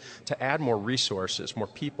business, to add more resources, more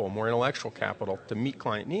people, more intellectual capital to meet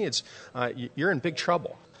client needs, you're in big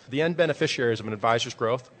trouble. The end beneficiaries of an advisor's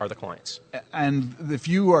growth are the clients. And if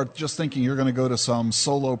you are just thinking you're going to go to some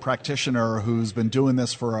solo practitioner who's been doing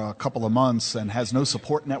this for a couple of months and has no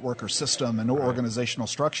support network or system and no organizational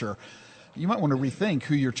structure, you might want to rethink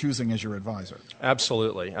who you're choosing as your advisor.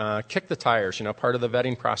 Absolutely. Kick the tires. Part of the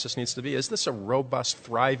vetting process needs to be, is this a robust,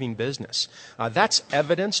 thriving business? That's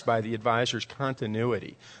evidenced by the advisor's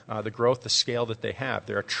continuity, the growth, the scale that they have.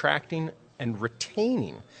 They're attracting and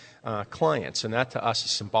retaining clients, and that to us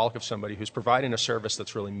is symbolic of somebody who's providing a service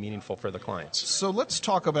that's really meaningful for the clients. So let's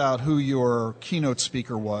talk about who your keynote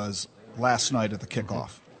speaker was last night at the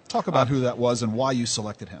kickoff. Talk about who that was and why you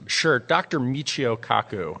selected him. Sure. Dr. Michio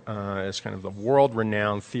Kaku is kind of the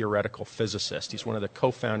world-renowned theoretical physicist. He's one of the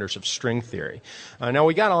co-founders of string theory. Now,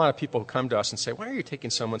 we got a lot of people who come to us and say, why are you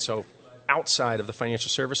taking someone so outside of the financial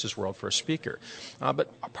services world for a speaker?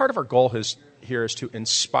 But part of our goal here is to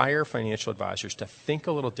inspire financial advisors to think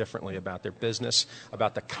a little differently about their business,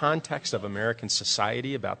 about the context of American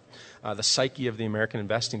society, about the psyche of the American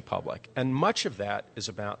investing public. And much of that is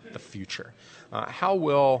about the future. How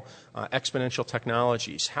will exponential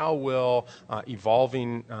technologies, how will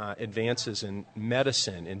evolving advances in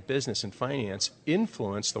medicine, in business, and finance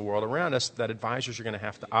influence the world around us that advisors are going to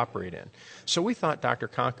have to operate in? So we thought Dr.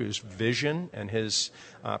 Kaku's vision and his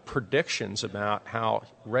predictions about how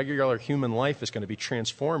regular human life is going to be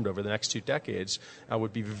transformed over the next 2 decades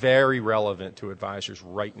would be very relevant to advisors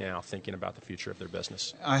right now thinking about the future of their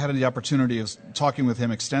business. I had the opportunity of talking with him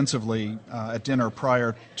extensively at dinner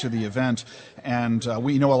prior to the event, and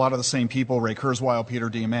we know a lot of the same people, Ray Kurzweil, Peter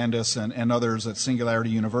Diamandis, and others at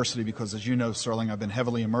Singularity University, because as you know, Sterling, I've been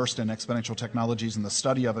heavily immersed in exponential technologies and the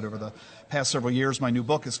study of it over the past several years. My new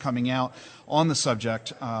book is coming out on the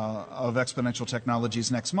subject of exponential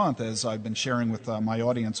technologies next month, as I've been sharing with my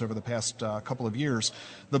audience over the past couple of years.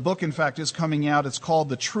 The book, in fact, is coming out. It's called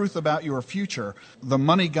The Truth About Your Future, the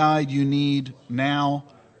money guide you need now,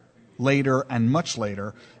 later, and much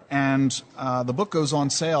later. And the book goes on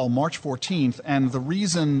sale March 14th, and the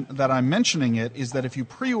reason that I'm mentioning it is that if you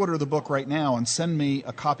pre-order the book right now and send me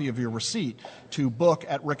a copy of your receipt to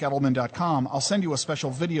book@rickedelman.com, I'll send you a special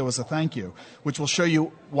video as a thank you, which will show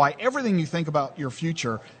you why everything you think about your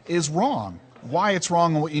future is wrong, why it's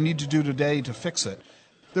wrong, and what you need to do today to fix it.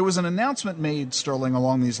 There was an announcement made, Sterling,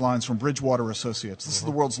 along these lines from Bridgewater Associates. This is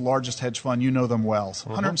the world's largest hedge fund. You know them well.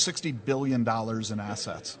 $160 billion in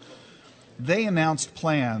assets. They announced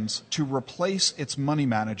plans to replace its money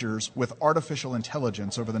managers with artificial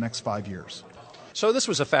intelligence over the next 5 years. So this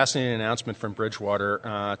was a fascinating announcement from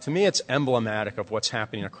Bridgewater. To me, it's emblematic of what's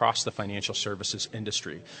happening across the financial services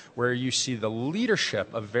industry, where you see the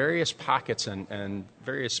leadership of various pockets and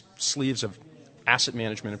various sleeves of asset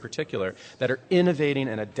management in particular, that are innovating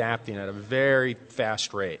and adapting at a very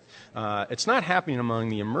fast rate. It's not happening among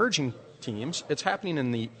the emerging teams. It's happening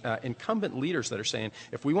in the incumbent leaders that are saying,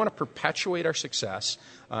 if we want to perpetuate our success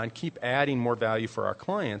and keep adding more value for our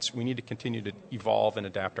clients, we need to continue to evolve and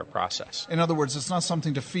adapt our process. In other words, it's not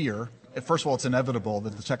something to fear. First of all, it's inevitable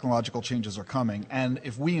that the technological changes are coming. And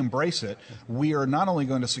if we embrace it, we are not only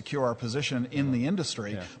going to secure our position in the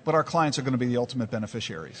industry, but our clients are going to be the ultimate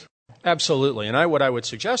beneficiaries. Absolutely. And what I would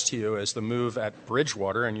suggest to you is the move at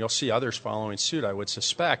Bridgewater, and you'll see others following suit, I would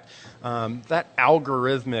suspect, that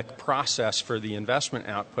algorithmic process for the investment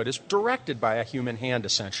output is directed by a human hand,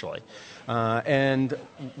 essentially. And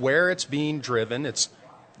where it's being driven, it's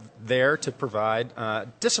there to provide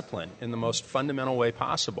discipline in the most fundamental way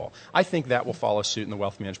possible. I think that will follow suit in the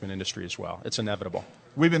wealth management industry as well. It's inevitable.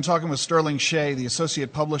 We've been talking with Sterling Shea, the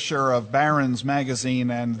associate publisher of Barron's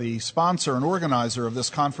Magazine and the sponsor and organizer of this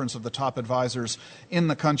conference of the top advisors in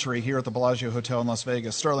the country here at the Bellagio Hotel in Las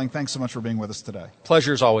Vegas. Sterling, thanks so much for being with us today.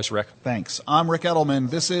 Pleasure as always, Rick. Thanks. I'm Rick Edelman.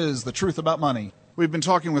 This is The Truth About Money. We've been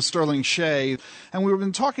talking with Sterling Shea, and we've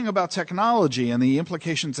been talking about technology and the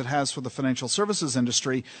implications it has for the financial services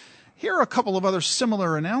industry. Here are a couple of other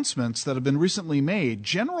similar announcements that have been recently made.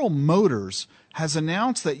 General Motors has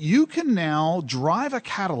announced that you can now drive a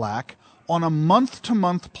Cadillac on a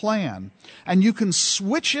month-to-month plan, and you can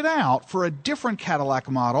switch it out for a different Cadillac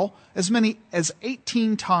model as many as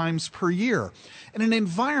 18 times per year. In an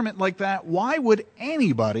environment like that, why would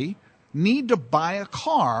anybody need to buy a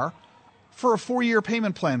car for a 4-year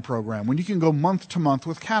payment plan program when you can go month-to-month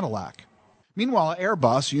with Cadillac? Meanwhile,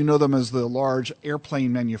 Airbus, you know them as the large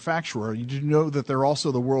airplane manufacturer. You do know that they're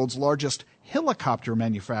also the world's largest helicopter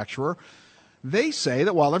manufacturer. They say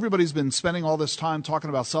that while everybody's been spending all this time talking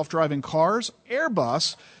about self-driving cars,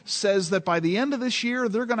 Airbus says that by the end of this year,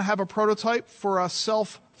 they're going to have a prototype for a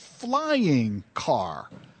self-flying car.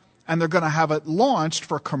 And they're going to have it launched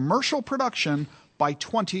for commercial production by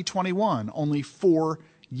 2021, only 4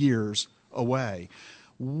 years away.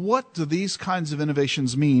 What do these kinds of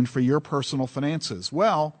innovations mean for your personal finances?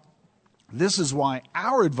 Well, this is why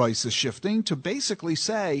our advice is shifting to basically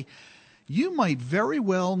say, you might very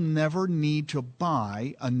well never need to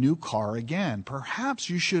buy a new car again.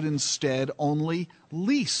 Perhaps you should instead only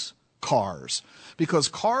lease cars, because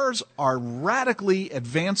cars are radically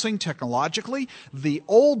advancing technologically. The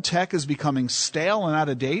old tech is becoming stale and out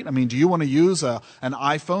of date. I mean, do you want to use an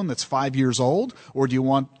iPhone that's 5 years old, or do you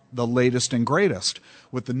want the latest and greatest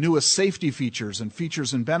with the newest safety features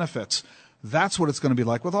and benefits? That's what it's going to be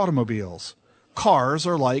like with automobiles. Cars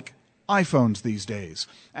are like iPhones these days.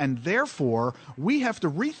 And therefore, we have to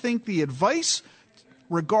rethink the advice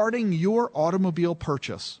regarding your automobile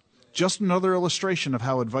purchase. Just another illustration of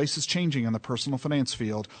how advice is changing in the personal finance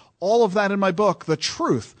field. All of that in my book, The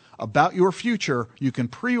Truth About Your Future. You can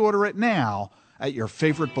pre-order it now at your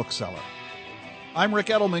favorite bookseller. I'm Rick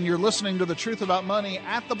Edelman. You're listening to The Truth About Money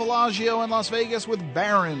at the Bellagio in Las Vegas with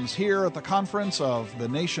Barron's here at the conference of the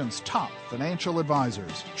nation's top financial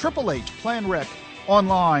advisors. 888-PLAN-RICK,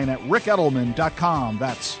 online at rickedelman.com.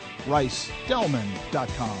 That's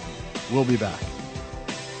ricedelman.com. We'll be back.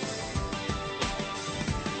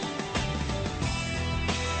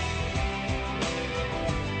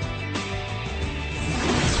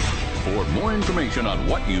 For more information on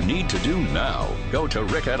what you need to do now, go to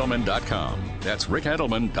rickedelman.com. That's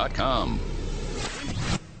rickedelman.com.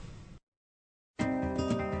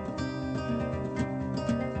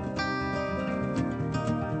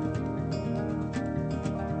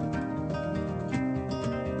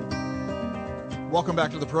 Welcome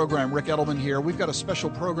back to the program. Rick Edelman here. We've got a special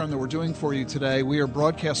program that we're doing for you today. We are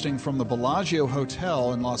broadcasting from the Bellagio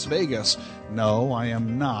Hotel in Las Vegas. No, I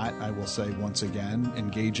am not, I will say once again,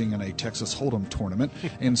 engaging in a Texas Hold'em tournament.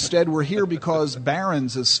 Instead, we're here because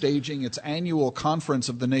Barron's is staging its annual conference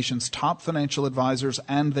of the nation's top financial advisors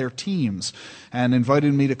and their teams, and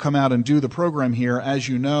invited me to come out and do the program here. As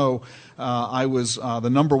you know, I was the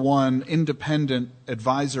number one independent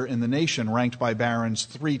advisor in the nation, ranked by Barron's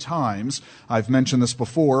 3 times. I've mentioned this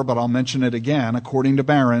before, but I'll mention it again. According to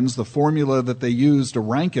Barron's, the formula that they use to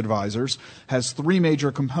rank advisors has 3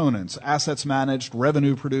 major components: assets managed,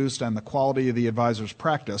 revenue produced, and the quality of the advisor's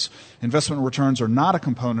practice. Investment returns are not a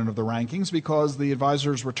component of the rankings because the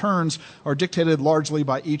advisor's returns are dictated largely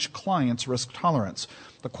by each client's risk tolerance.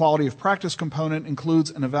 The quality of practice component includes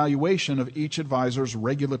an evaluation of each advisor's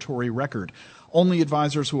regulatory record. Only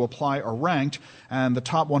advisors who apply are ranked, and the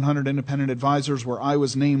top 100 independent advisors, where I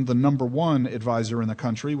was named the number 1 advisor in the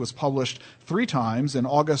country, was published 3 times in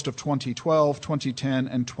August of 2012, 2010,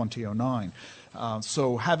 and 2009.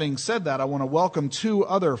 So having said that, I want to welcome 2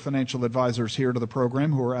 other financial advisors here to the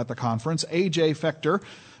program who are at the conference. A.J. Fechter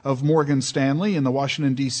of Morgan Stanley in the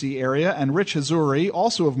Washington, D.C. area, and Rich Hazuri,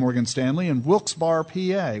 also of Morgan Stanley in Wilkes-Barre,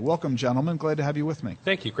 PA. Welcome, gentlemen. Glad to have you with me.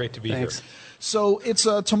 Thank you. Great to be here. So it's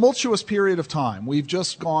a tumultuous period of time. We've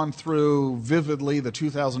just gone through vividly the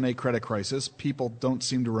 2008 credit crisis. People don't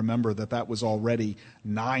seem to remember that that was already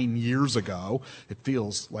 9 years ago. It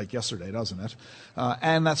feels like yesterday, doesn't it?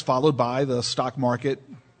 And that's followed by the stock market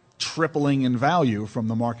tripling in value from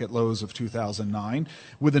the market lows of 2009,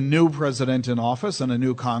 with a new president in office and a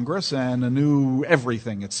new Congress and a new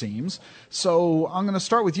everything, it seems. So I'm going to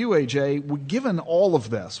start with you, AJ. Given all of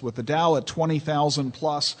this, with the Dow at 20,000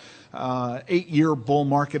 plus, 8-year bull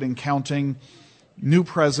market and counting, new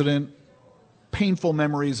president, painful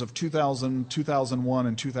memories of 2000, 2001,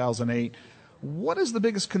 and 2008, what is the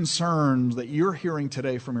biggest concern that you're hearing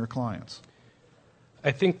today from your clients? I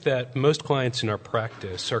think that most clients in our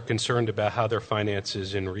practice are concerned about how their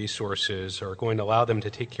finances and resources are going to allow them to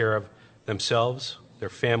take care of themselves, their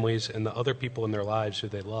families, and the other people in their lives who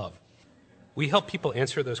they love. We help people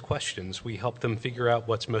answer those questions. We help them figure out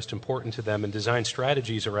what's most important to them and design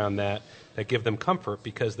strategies around that give them comfort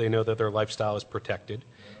because they know that their lifestyle is protected.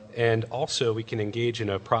 And also we can engage in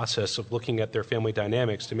a process of looking at their family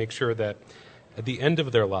dynamics to make sure that at the end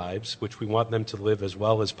of their lives, which we want them to live as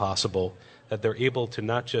well as possible, that they're able to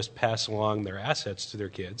not just pass along their assets to their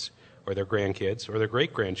kids or their grandkids or their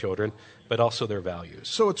great-grandchildren, but also their values.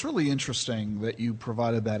 So it's really interesting that you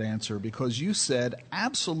provided that answer because you said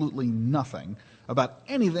absolutely nothing about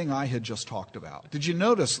anything I had just talked about. Did you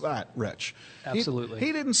notice that, Rich? Absolutely.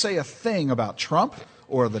 He didn't say a thing about Trump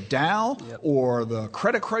or the Dow or the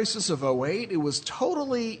credit crisis of 2008. It was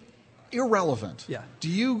totally irrelevant. Yeah. Do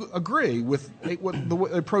you agree with what the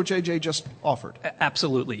approach AJ just offered?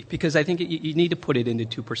 Absolutely, because I think you need to put it into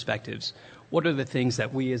two perspectives. What are the things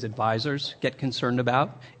that we as advisors get concerned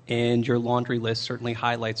about? And your laundry list certainly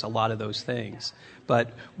highlights a lot of those things.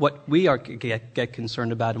 But what we get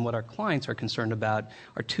concerned about and what our clients are concerned about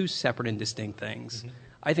are two separate and distinct things. Mm-hmm.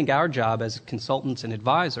 I think our job as consultants and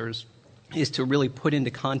advisors is to really put into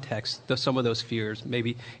context some of those fears,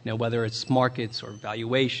 maybe whether it's markets or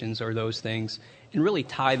valuations or those things, and really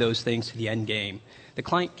tie those things to the end game. The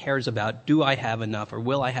client cares about, do I have enough or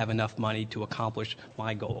will I have enough money to accomplish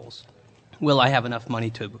my goals? Will I have enough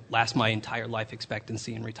money to last my entire life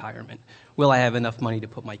expectancy in retirement? Will I have enough money to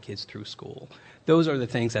put my kids through school? Those are the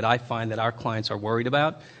things that I find that our clients are worried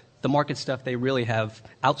about. The market stuff they really have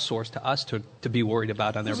outsourced to us to be worried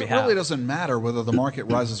about on their behalf. It really doesn't matter whether the market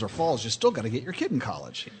rises or falls. You still got to get your kid in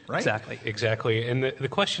college, right? Exactly. And the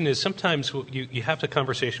question is sometimes you have a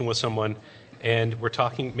conversation with someone and we're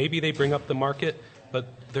talking, maybe they bring up the market, but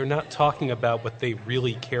they're not talking about what they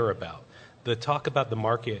really care about. The talk about the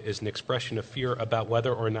market is an expression of fear about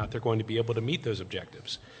whether or not they're going to be able to meet those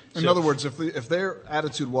objectives. In other words, if their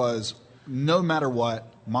attitude was, no matter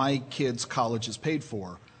what, my kid's college is paid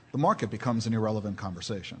for, the market becomes an irrelevant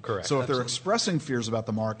conversation. Correct. So if they're expressing fears about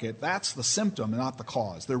the market, that's the symptom, not the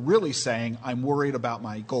cause. They're really saying, I'm worried about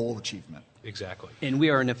my goal achievement. Exactly. And we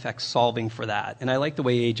are, in effect, solving for that. And I like the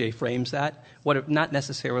way AJ frames that. Not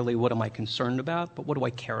necessarily what am I concerned about, but what do I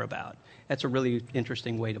care about? That's a really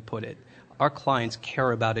interesting way to put it. Our clients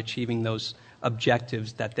care about achieving those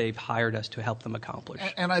objectives that they've hired us to help them accomplish.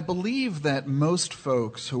 And I believe that most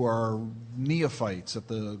folks who are neophytes at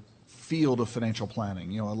the field of financial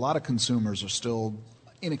planning, a lot of consumers are still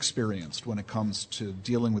inexperienced when it comes to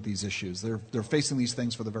dealing with these issues. They're facing these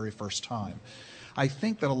things for the very first time. I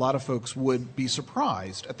think that a lot of folks would be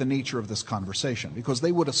surprised at the nature of this conversation because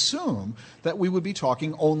they would assume that we would be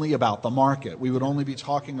talking only about the market. We would only be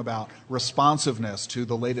talking about responsiveness to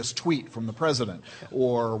the latest tweet from the president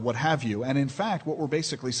or what have you. And in fact, what we're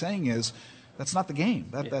basically saying is that's not the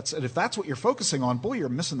game. If that's what you're focusing on, boy, you're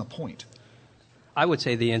missing the point. I would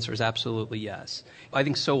say the answer is absolutely yes. I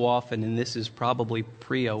think so often, and this is probably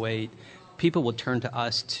pre-08, people will turn to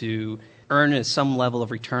us to earn some level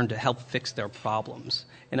of return to help fix their problems.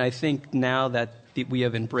 And I think now that we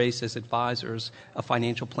have embraced as advisors a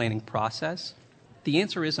financial planning process, the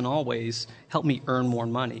answer isn't always help me earn more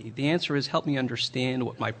money. The answer is help me understand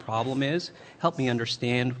what my problem is, help me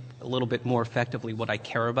understand a little bit more effectively what I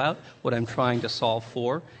care about, what I'm trying to solve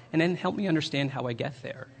for, and then help me understand how I get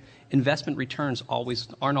there. Investment returns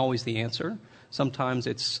aren't always the answer. Sometimes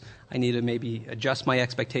it's I need to maybe adjust my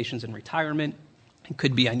expectations in retirement. It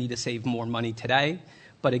could be I need to save more money today.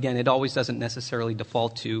 But again, it always doesn't necessarily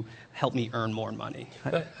default to help me earn more money.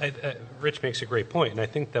 Rich makes a great point, and I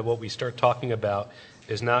think that what we start talking about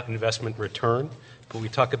is not investment return, but we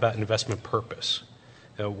talk about investment purpose.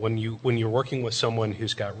 When you're working with someone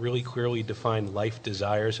who's got really clearly defined life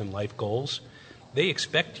desires and life goals, they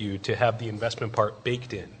expect you to have the investment part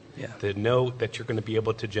baked in. Yeah. To know that you're going to be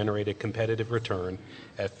able to generate a competitive return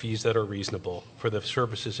at fees that are reasonable for the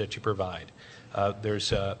services that you provide.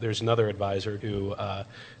 There's another advisor who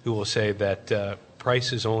will say that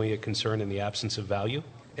price is only a concern in the absence of value.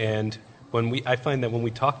 And I find that when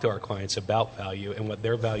we talk to our clients about value and what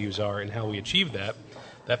their values are and how we achieve that,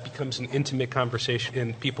 that becomes an intimate conversation,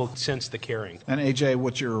 and people sense the caring. And AJ,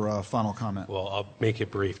 what's your final comment? Well, I'll make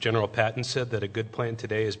it brief. General Patton said that a good plan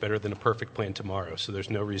today is better than a perfect plan tomorrow, so there's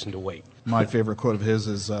no reason to wait. My favorite quote of his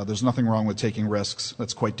is, there's nothing wrong with taking risks.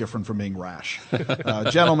 That's quite different from being rash.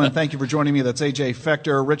 Gentlemen, thank you for joining me. That's AJ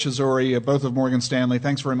Fechter, Rich Azori, both of Morgan Stanley.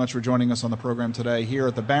 Thanks very much for joining us on the program today here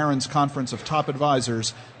at the Barron's Conference of Top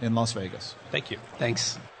Advisors in Las Vegas. Thank you.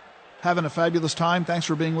 Thanks. Having a fabulous time. Thanks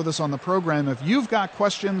for being with us on the program. If you've got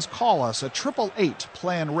questions, call us at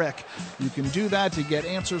 888-PLAN-RIC. You can do that to get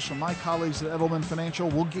answers from my colleagues at Edelman Financial.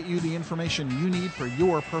 We'll get you the information you need for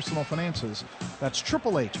your personal finances. That's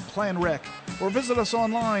 888-PLAN-RIC. Or visit us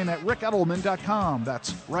online at ricedelman.com.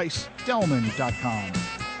 That's ricedelman.com.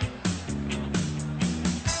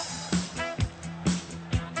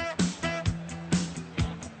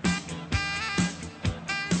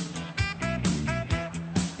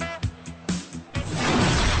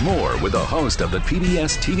 More with the host of the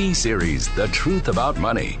PBS TV series, The Truth About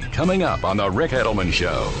Money, coming up on The Ric Edelman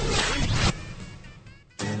Show.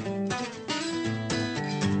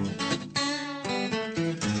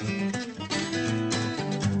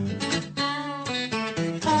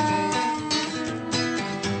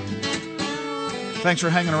 Thanks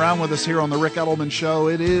for hanging around with us here on The Ric Edelman Show.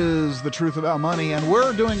 It is The Truth About Money, and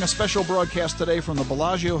we're doing a special broadcast today from the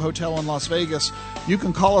Bellagio Hotel in Las Vegas. You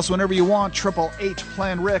can call us whenever you want,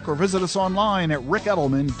 888-PLAN-RIC, or visit us online at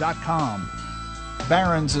ricedelman.com.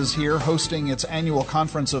 Barron's is here hosting its annual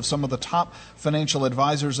conference of some of the top financial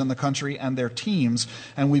advisors in the country and their teams.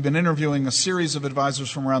 And we've been interviewing a series of advisors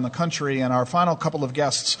from around the country. And our final couple of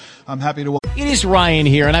guests, I'm happy to... It is Ryan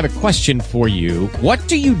here, and I have a question for you. What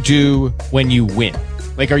do you do when you win?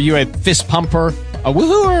 Like, are you a fist pumper, a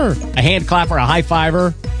woohooer, a hand clapper, a high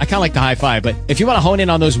fiver? I kind of like the high five, but if you want to hone in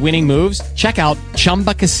on those winning moves, check out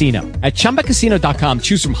Chumba Casino. At ChumbaCasino.com,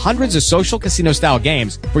 choose from hundreds of social casino-style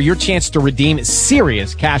games for your chance to redeem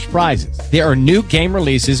serious cash prizes. There are new game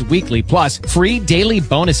releases weekly, plus free daily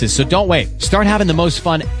bonuses, so don't wait. Start having the most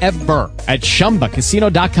fun ever at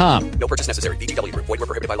ChumbaCasino.com. No purchase necessary. VGW Group. Void where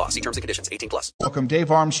prohibited by law. See terms and conditions. 18+. Welcome Dave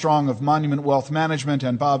Armstrong of Monument Wealth Management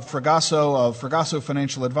and Bob Fragasso of Fragasso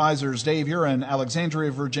Financial Advisors. Dave, you're in Alexandria,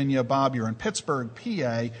 Virginia. Bob, you're in Pittsburgh,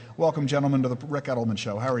 PA. Welcome, gentlemen, to the Ric Edelman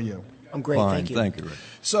Show. How are you? I'm great, Fine, thank you. Thank you, Rick.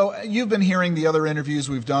 So you've been hearing the other interviews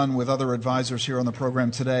we've done with other advisors here on the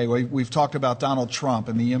program today. We've talked about Donald Trump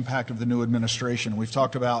and the impact of the new administration. We've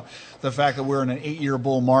talked about the fact that we're in an 8-year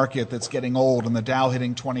bull market that's getting old and the Dow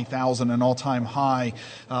hitting 20,000, an all-time high,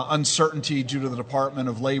 uncertainty due to the Department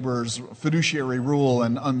of Labor's fiduciary rule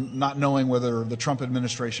and not knowing whether the Trump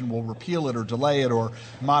administration will repeal it or delay it or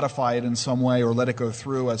modify it in some way or let it go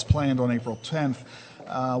through as planned on April 10th.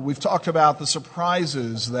 We've talked about the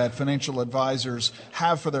surprises that financial advisors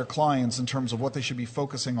have for their clients in terms of what they should be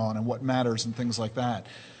focusing on and what matters and things like that.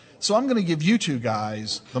 So I'm going to give you two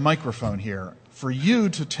guys the microphone here for you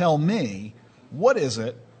to tell me what is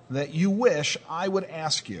it that you wish I would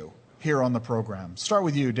ask you here on the program. Start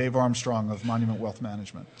with you, Dave Armstrong of Monument Wealth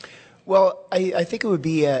Management. Well, I think it would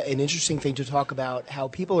be an interesting thing to talk about how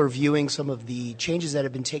people are viewing some of the changes that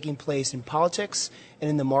have been taking place in politics and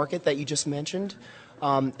in the market that you just mentioned.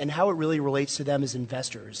 And how it really relates to them as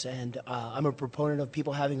investors. And I'm a proponent of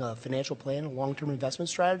people having a financial plan, a long-term investment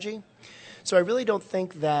strategy. So I really don't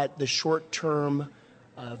think that the short-term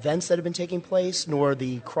events that have been taking place, nor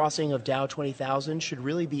the crossing of Dow 20,000 should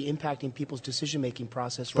really be impacting people's decision-making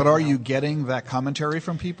process right now. But are you getting that commentary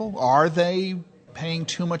from people? Are they paying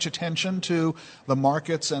too much attention to the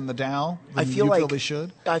markets and the Dow than you feel they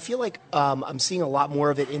should? I feel like I'm seeing a lot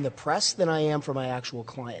more of it in the press than I am from my actual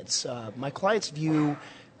clients. My clients view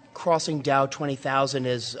crossing Dow 20,000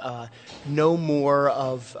 as no more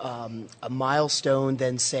of a milestone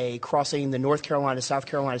than, say, crossing the North Carolina-South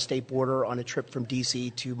Carolina state border on a trip from D.C.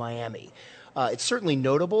 to Miami. It's certainly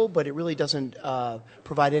notable, but it really doesn't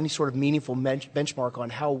provide any sort of meaningful benchmark on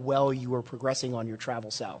how well you are progressing on your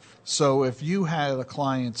travel south. So if you had a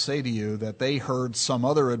client say to you that they heard some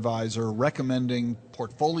other advisor recommending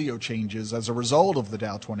portfolio changes as a result of the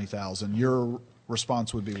Dow 20,000, your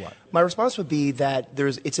response would be what? My response would be that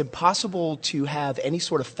it's impossible to have any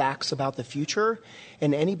sort of facts about the future,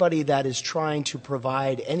 and anybody that is trying to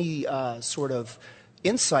provide any sort of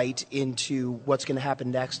insight into what's going to happen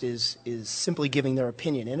next is simply giving their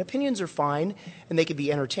opinion. And opinions are fine, and they can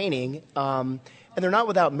be entertaining, and they're not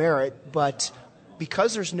without merit, but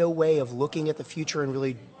because there's no way of looking at the future and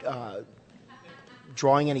really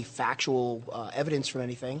drawing any factual evidence from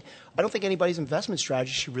anything, I don't think anybody's investment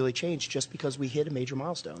strategy should really change just because we hit a major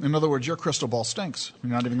milestone. In other words, your crystal ball stinks.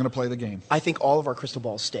 You're not even going to play the game. I think all of our crystal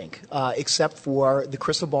balls stink, except for the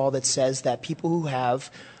crystal ball that says that people who have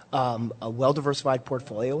a well-diversified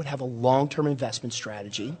portfolio and have a long-term investment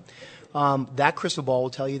strategy, that crystal ball will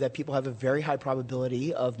tell you that people have a very high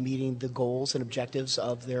probability of meeting the goals and objectives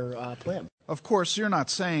of their plan. Of course, you're not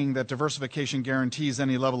saying that diversification guarantees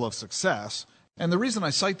any level of success. And the reason I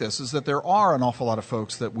cite this is that there are an awful lot of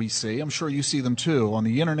folks that we see, I'm sure you see them too, on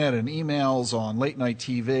the internet and emails, on late-night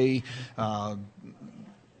TV,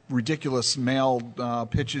 ridiculous mail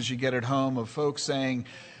pitches you get at home of folks saying,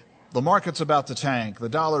 the market's about to tank, the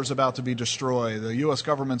dollar's about to be destroyed, the U.S.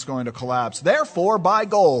 government's going to collapse, therefore buy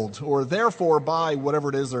gold, or therefore buy whatever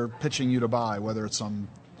it is they're pitching you to buy, whether it's some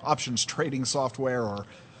options trading software or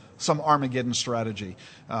some Armageddon strategy.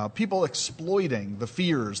 People exploiting the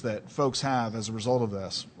fears that folks have as a result of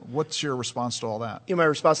this. What's your response to all that? My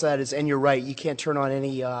response to that is, and you're right, you can't turn on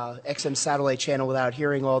any XM satellite channel without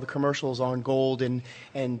hearing all the commercials on gold and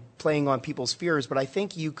playing on people's fears. But I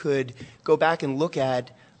think you could go back and look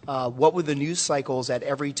at what were the news cycles at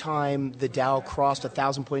every time the Dow crossed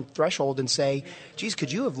 1,000-point threshold and say, geez,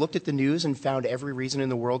 could you have looked at the news and found every reason in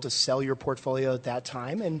the world to sell your portfolio at that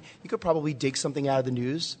time? And you could probably dig something out of the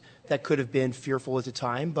news that could have been fearful at the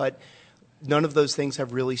time, but none of those things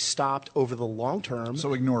have really stopped over the long term.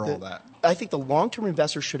 So ignore all that. I think the long-term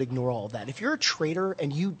investor should ignore all of that. If you're a trader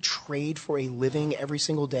and you trade for a living every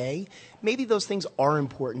single day, maybe those things are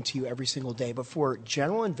important to you every single day. But for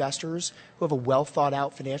general investors who have a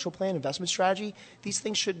well-thought-out financial plan, investment strategy, these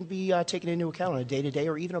things shouldn't be taken into account on a day-to-day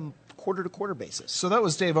or even a quarter-to-quarter basis. So that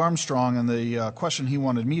was Dave Armstrong and the question he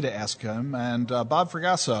wanted me to ask him. And Bob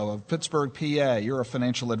Fragasso of Pittsburgh, PA, you're a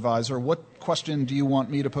financial advisor. What question do you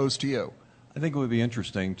want me to pose to you? I think it would be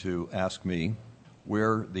interesting to ask me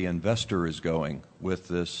where the investor is going with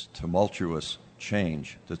this tumultuous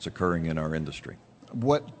change that's occurring in our industry.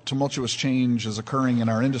 What tumultuous change is occurring in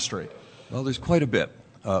our industry? Well, there's quite a bit.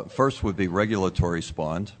 First would be regulatory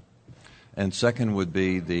spawned, and second would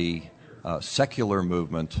be the secular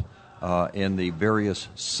movement in the various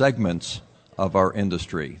segments of our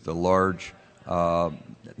industry, the large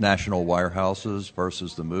national wirehouses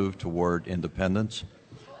versus the move toward independence,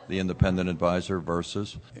 the independent advisor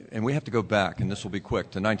versus, and we have to go back, and this will be quick,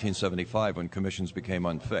 to 1975 when commissions became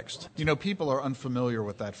unfixed. People are unfamiliar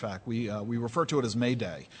with that fact. We refer to it as May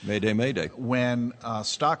Day. May Day. When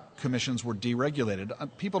stock commissions were deregulated.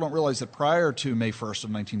 People don't realize that prior to May 1st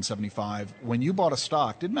of 1975, when you bought a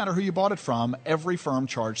stock, didn't matter who you bought it from, every firm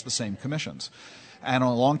charged the same commissions. And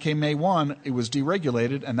along came May 1, it was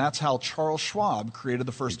deregulated, and that's how Charles Schwab created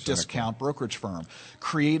the first discount brokerage firm,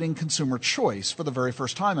 creating consumer choice for the very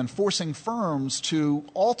first time and forcing firms to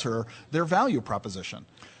alter their value proposition.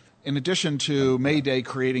 In addition to May Day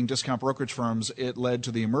creating discount brokerage firms, it led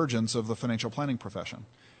to the emergence of the financial planning profession.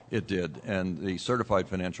 It did, and the certified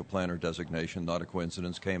financial planner designation, not a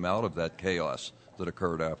coincidence, came out of that chaos that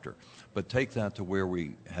occurred after. But take that to where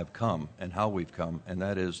we have come and how we've come, and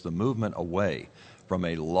that is the movement away from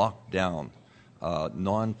a locked-down,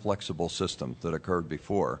 non-flexible system that occurred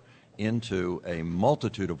before into a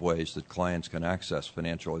multitude of ways that clients can access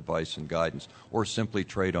financial advice and guidance or simply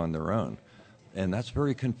trade on their own. And that's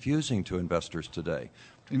very confusing to investors today.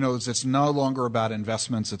 It's no longer about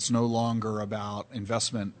investments. It's no longer about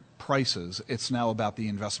investment prices. It's now about the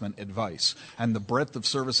investment advice and the breadth of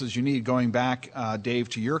services you need. Going back, Dave,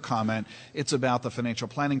 to your comment, it's about the financial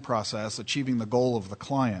planning process, achieving the goal of the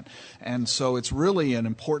client. And so it's really an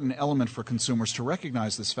important element for consumers to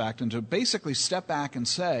recognize this fact and to basically step back and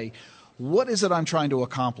say, what is it I'm trying to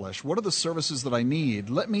accomplish? What are the services that I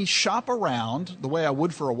need? Let me shop around the way I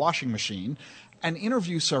would for a washing machine and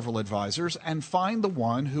interview several advisors and find the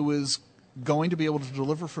one who is going to be able to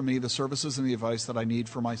deliver for me the services and the advice that I need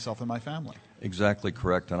for myself and my family. Exactly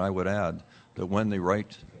correct. And I would add that when the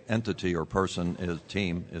right entity or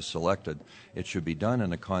team is selected, it should be done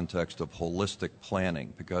in a context of holistic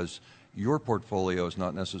planning, because your portfolio is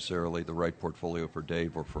not necessarily the right portfolio for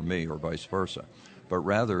Dave or for me or vice versa. But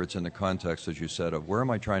rather it's in the context, as you said, of where am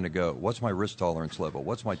I trying to go? What's my risk tolerance level?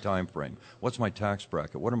 What's my time frame? What's my tax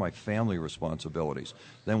bracket? What are my family responsibilities?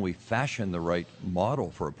 Then we fashion the right model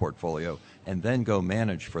for a portfolio and then go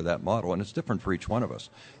manage for that model. And it's different for each one of us.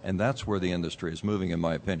 And that's where the industry is moving, in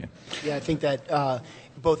my opinion. Yeah, I think that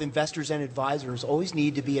both investors and advisors always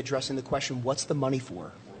need to be addressing the question, what's the money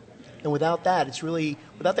for? And without that,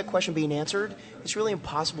 without that question being answered, it's really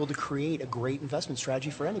impossible to create a great investment strategy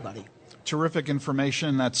for anybody. Terrific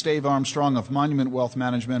information. That's Dave Armstrong of Monument Wealth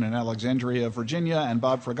Management in Alexandria, Virginia, and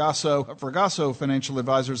Bob Fragasso of Fragasso Financial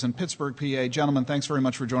Advisors in Pittsburgh, PA. Gentlemen, thanks very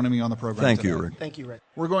much for joining me on the program Thank today. you, Rick. Thank you, Rick.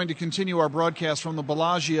 We're going to continue our broadcast from the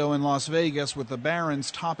Bellagio in Las Vegas with the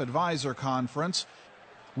Barron's Top Advisor Conference.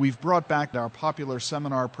 we've brought back our popular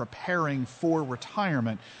seminar, Preparing for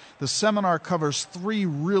Retirement. The seminar covers 3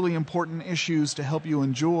 really important issues to help you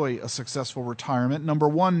enjoy a successful retirement. Number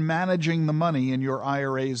 1, managing the money in your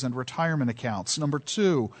IRAs and retirement accounts. Number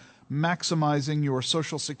 2, maximizing your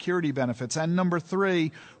Social Security benefits. And number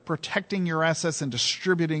 3, protecting your assets and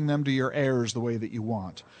distributing them to your heirs the way that you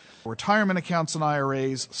want. Retirement accounts and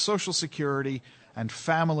IRAs, Social Security, and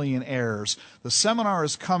family and heirs. The seminar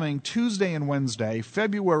is coming Tuesday and Wednesday,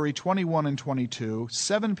 February 21 and 22,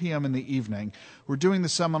 7 p.m. in the evening. We're doing the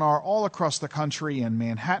seminar all across the country in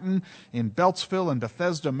Manhattan, in Beltsville and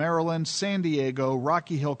Bethesda, Maryland, San Diego,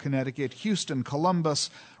 Rocky Hill, Connecticut, Houston, Columbus,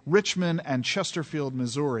 Richmond, and Chesterfield,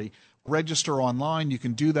 Missouri. Register online. You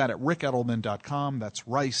can do that at rickedelman.com. That's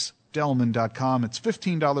ricedelman.com. It's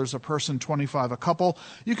 $15 a person, $25 a couple.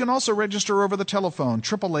 You can also register over the telephone,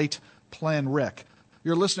 888-PLAN-RICK.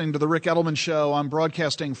 You're listening to The Rick Edelman Show. I'm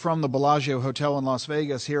broadcasting from the Bellagio Hotel in Las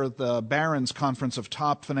Vegas here at the Barron's Conference of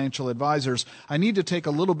Top Financial Advisors. I need to take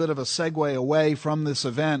a little bit of a segue away from this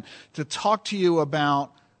event to talk to you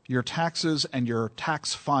about your taxes and your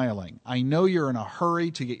tax filing. I know you're in a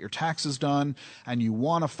hurry to get your taxes done and you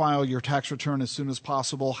want to file your tax return as soon as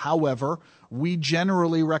possible. However, we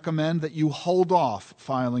generally recommend that you hold off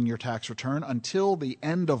filing your tax return until the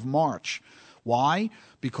end of March. Why?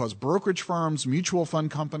 Because brokerage firms, mutual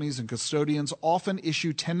fund companies, and custodians often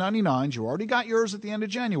issue 1099s. You already got yours at the end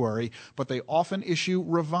of January, but they often issue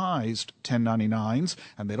revised 1099s,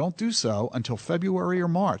 and they don't do so until February or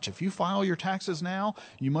March. If you file your taxes now,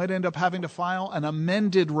 you might end up having to file an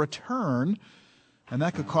amended return, and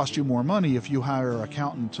that could cost you more money if you hire an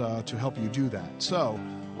accountant to help you do that. So,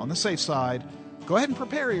 on the safe side, go ahead and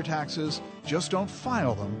prepare your taxes. Just don't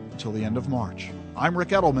file them until the end of March. I'm Rick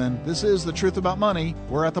Edelman. This is The Truth About Money.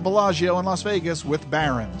 We're at the Bellagio in Las Vegas with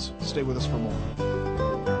Barron's. Stay with us for more.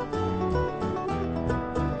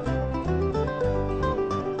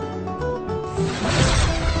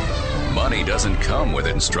 Money doesn't come with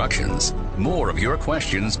instructions. More of your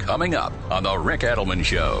questions coming up on The Rick Edelman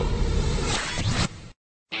Show.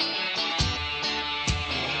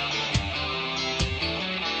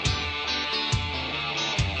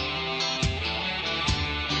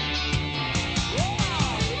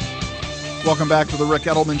 Welcome back to the Rick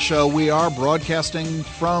Edelman Show. We are broadcasting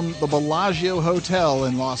from the Bellagio Hotel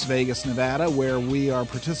in Las Vegas, Nevada, where we are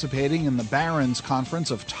participating in the Barron's Conference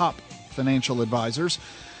of Top Financial Advisors.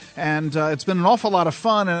 And it's been an awful lot of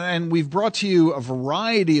fun, and we've brought to you a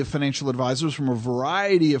variety of financial advisors from a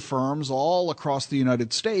variety of firms all across the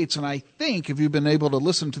United States. And I think if you've been able to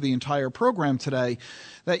listen to the entire program today,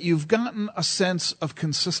 that you've gotten a sense of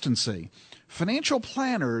consistency. Financial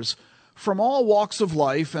planners from all walks of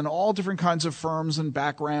life and all different kinds of firms and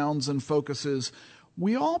backgrounds and focuses,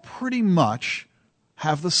 we all pretty much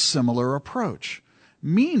have the similar approach,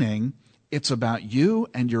 meaning it's about you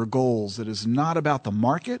and your goals. It is not about the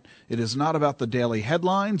market. It is not about the daily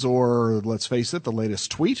headlines or, let's face it, the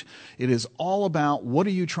latest tweet. It is all about what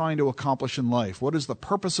are you trying to accomplish in life? What is the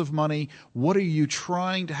purpose of money? What are you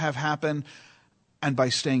trying to have happen? And by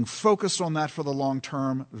staying focused on that for the long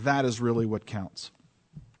term, that is really what counts.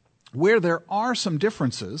 Where there are some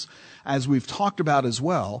differences, as we've talked about as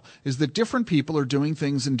well, is that different people are doing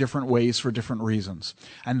things in different ways for different reasons.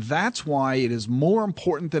 And that's why it is more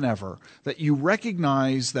important than ever that you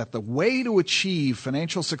recognize that the way to achieve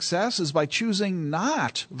financial success is by choosing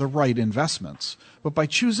not the right investments, but by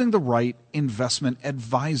choosing the right investment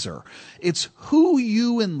advisor. It's who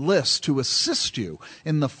you enlist to assist you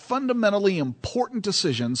in the fundamentally important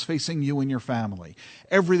decisions facing you and your family.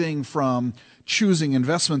 Everything from choosing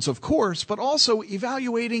investments, of course, but also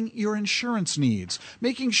evaluating your insurance needs,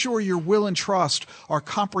 making sure your will and trust are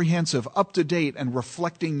comprehensive, up-to-date, and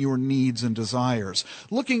reflecting your needs and desires,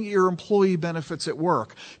 looking at your employee benefits at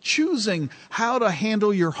work, choosing how to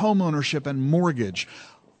handle your home ownership and mortgage,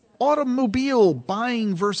 automobile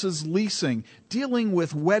buying versus leasing, dealing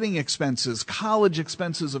with wedding expenses, college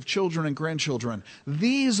expenses of children and grandchildren.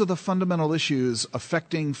 These are the fundamental issues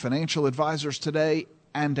affecting financial advisors today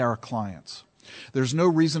and our clients. There's no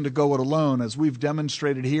reason to go it alone, as we've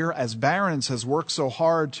demonstrated here, as Barron's has worked so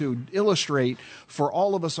hard to illustrate for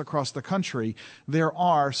all of us across the country. There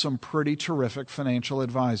are some pretty terrific financial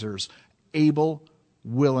advisors, able,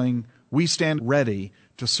 willing. We stand ready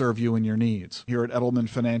to serve you and your needs here at Edelman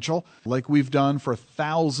Financial, like we've done for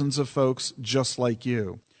thousands of folks just like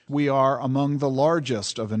you. We are among the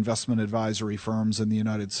largest of investment advisory firms in the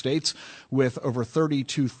United States, with over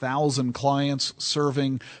 32,000 clients,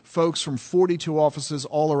 serving folks from 42 offices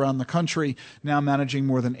all around the country, now managing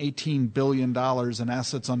more than $18 billion in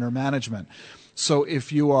assets under management. So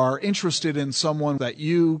if you are interested in someone that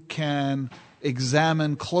you can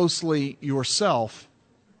examine closely yourself,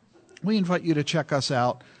 we invite you to check us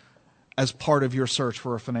out as part of your search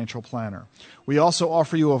for a financial planner. We also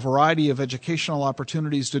offer you a variety of educational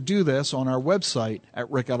opportunities to do this on our website at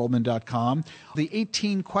rickedelman.com. The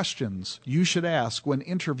 18 questions you should ask when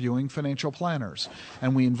interviewing financial planners.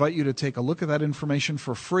 And we invite you to take a look at that information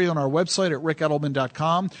for free on our website at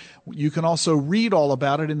rickedelman.com. You can also read all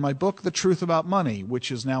about it in my book, The Truth About Money,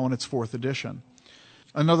 which is now in its 4th edition.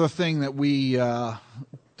 Another thing that we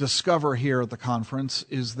discover here at the conference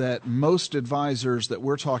is that most advisors that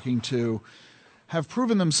we're talking to have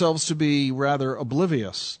proven themselves to be rather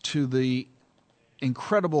oblivious to the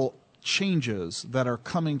incredible changes that are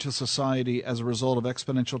coming to society as a result of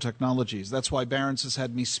exponential technologies. That's why Barron's has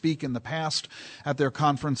had me speak in the past at their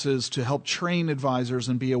conferences to help train advisors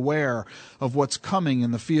and be aware of what's coming in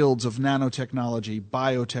the fields of nanotechnology,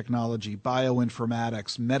 biotechnology,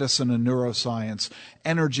 bioinformatics, medicine and neuroscience,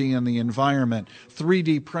 energy and the environment,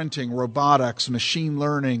 3D printing, robotics, machine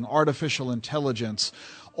learning, artificial intelligence.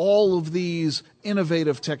 All of these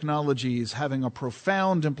innovative technologies having a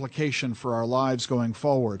profound implication for our lives going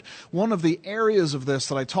forward. One of the areas of this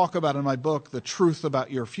that I talk about in my book, The Truth About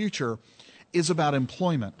Your Future, is about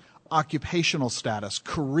employment, occupational status,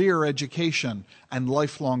 career education, and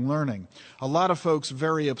lifelong learning. A lot of folks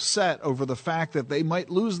very upset over the fact that they might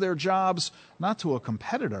lose their jobs not to a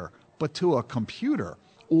competitor, but to a computer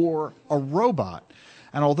or a robot.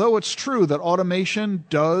 And although it's true that automation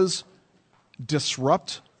does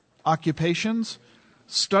disrupt occupations,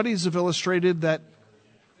 studies have illustrated that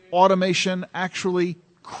automation actually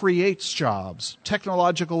creates jobs.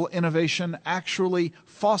 Technological innovation actually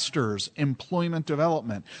fosters employment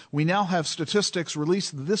development. We now have statistics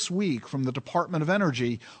released this week from the Department of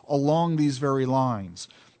Energy along these very lines.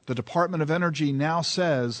 The Department of Energy now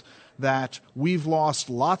says that we've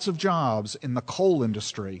lost lots of jobs in the coal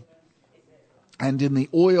industry and in the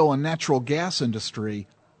oil and natural gas industry,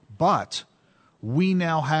 but we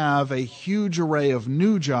now have a huge array of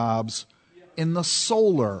new jobs in the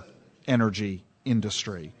solar energy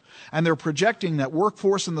industry. And they're projecting that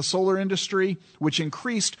workforce in the solar industry, which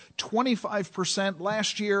increased 25%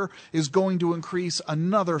 last year, is going to increase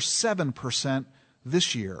another 7%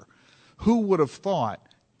 this year. Who would have thought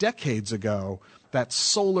decades ago that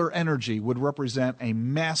solar energy would represent a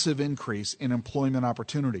massive increase in employment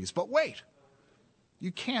opportunities? But wait,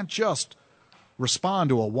 you can't just respond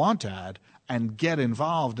to a want ad and get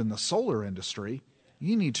involved in the solar industry.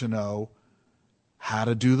 You need to know how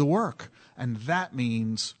to do the work. And that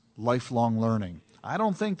means lifelong learning. I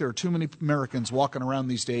don't think there are too many Americans walking around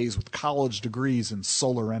these days with college degrees in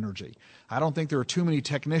solar energy. I don't think there are too many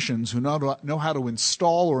technicians who know how to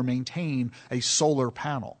install or maintain a solar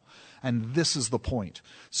panel. And this is the point.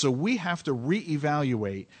 So we have to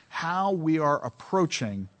reevaluate how we are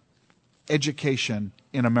approaching education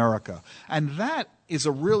in America. And that is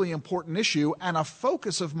a really important issue and a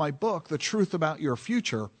focus of my book, The Truth About Your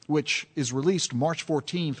Future, which is released March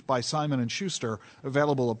 14th by Simon & Schuster,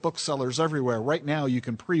 available at booksellers everywhere. Right now, you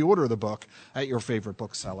can pre-order the book at your favorite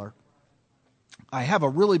bookseller. I have a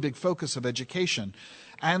really big focus of education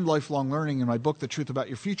and lifelong learning in my book, The Truth About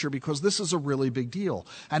Your Future, because this is a really big deal.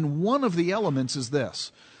 And one of the elements is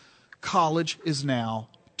this: college is now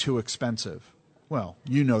too expensive. Well,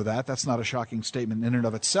 you know that. That's not a shocking statement in and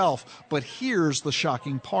of itself. But here's the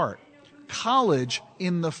shocking part. College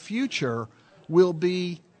in the future will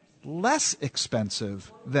be less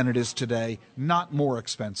expensive than it is today, not more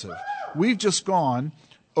expensive. We've just gone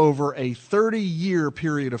over a 30-year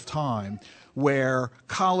period of time where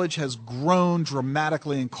college has grown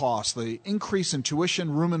dramatically in cost. The increase in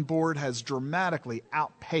tuition, room and board has dramatically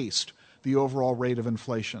outpaced the overall rate of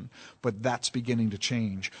inflation. But that's beginning to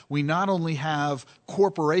change. We not only have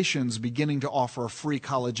corporations beginning to offer a free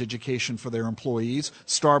college education for their employees,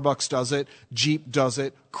 Starbucks does it, Jeep does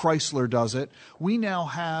it, Chrysler does it. We now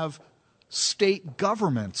have state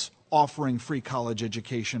governments offering free college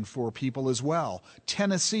education for people as well.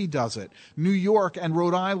 Tennessee does it. New York and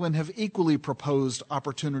Rhode Island have equally proposed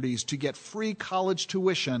opportunities to get free college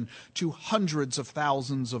tuition to hundreds of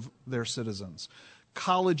thousands of their citizens.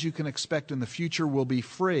 College, you can expect in the future, will be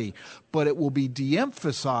free, but it will be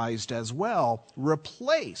de-emphasized as well,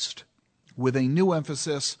 replaced with a new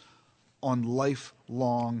emphasis on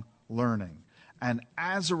lifelong learning. And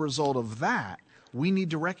as a result of that, we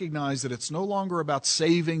need to recognize that it's no longer about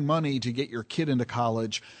saving money to get your kid into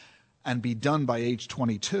college and be done by age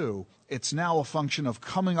 22. It's now a function of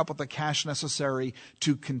coming up with the cash necessary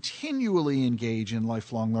to continually engage in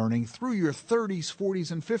lifelong learning through your 30s,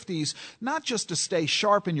 40s, and 50s, not just to stay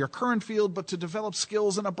sharp in your current field, but to develop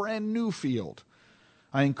skills in a brand new field.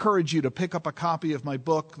 I encourage you to pick up a copy of my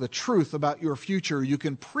book, The Truth About Your Future. You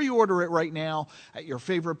can pre-order it right now at your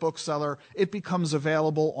favorite bookseller. It becomes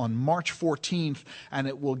available on March 14th, and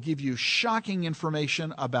it will give you shocking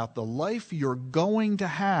information about the life you're going to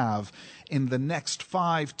have in the next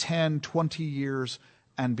 5, 10, 20 years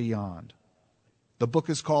and beyond. The book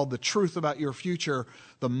is called The Truth About Your Future,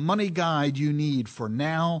 the money guide you need for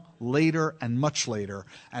now, later, and much later.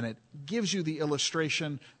 And it gives you the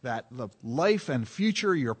illustration that the life and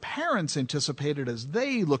future your parents anticipated as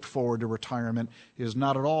they looked forward to retirement is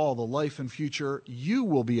not at all the life and future you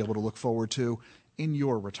will be able to look forward to in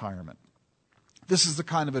your retirement. This is the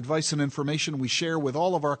kind of advice and information we share with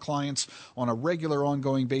all of our clients on a regular,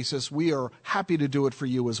 ongoing basis. We are happy to do it for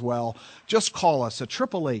you as well. Just call us at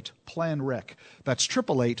 888-PLAN-RIC. That's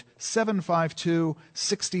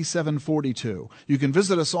 888-752-6742. You can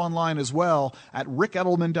visit us online as well at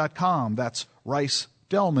ricedelman.com. That's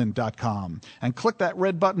ricedelman.com. And click that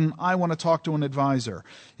red button, I want to talk to an advisor.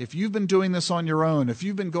 If you've been doing this on your own, if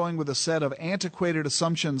you've been going with a set of antiquated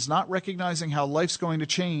assumptions, not recognizing how life's going to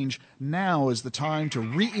change, now is the time to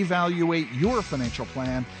reevaluate your financial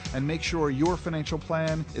plan and make sure your financial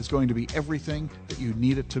plan is going to be everything that you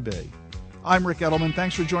need it to be. I'm Ric Edelman.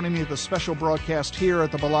 Thanks for joining me at the special broadcast here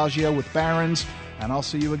at the Bellagio with Barron's, and I'll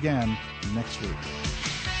see you again next week.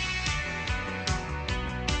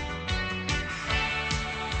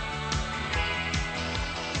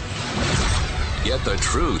 Get the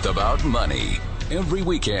truth about money every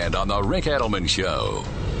weekend on The Ric Edelman Show.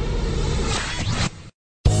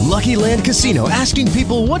 Lucky Land Casino, asking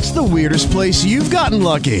people, what's the weirdest place you've gotten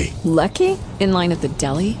lucky? Lucky? In line at the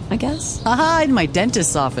deli, I guess? Aha, in my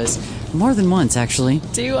dentist's office. More than once, actually.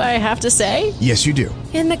 Do I have to say? Yes, you do.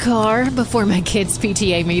 In the car before my kids'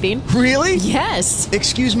 PTA meeting. Really? Yes.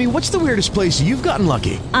 Excuse me, what's the weirdest place you've gotten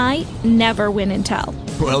lucky? I never win and tell.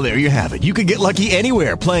 Well, there you have it. You can get lucky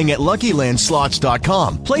anywhere, playing at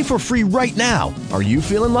LuckyLandSlots.com. Play for free right now. Are you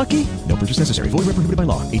feeling lucky? No purchase necessary. Void where prohibited by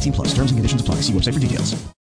law. 18+. Terms and conditions apply. See website for details.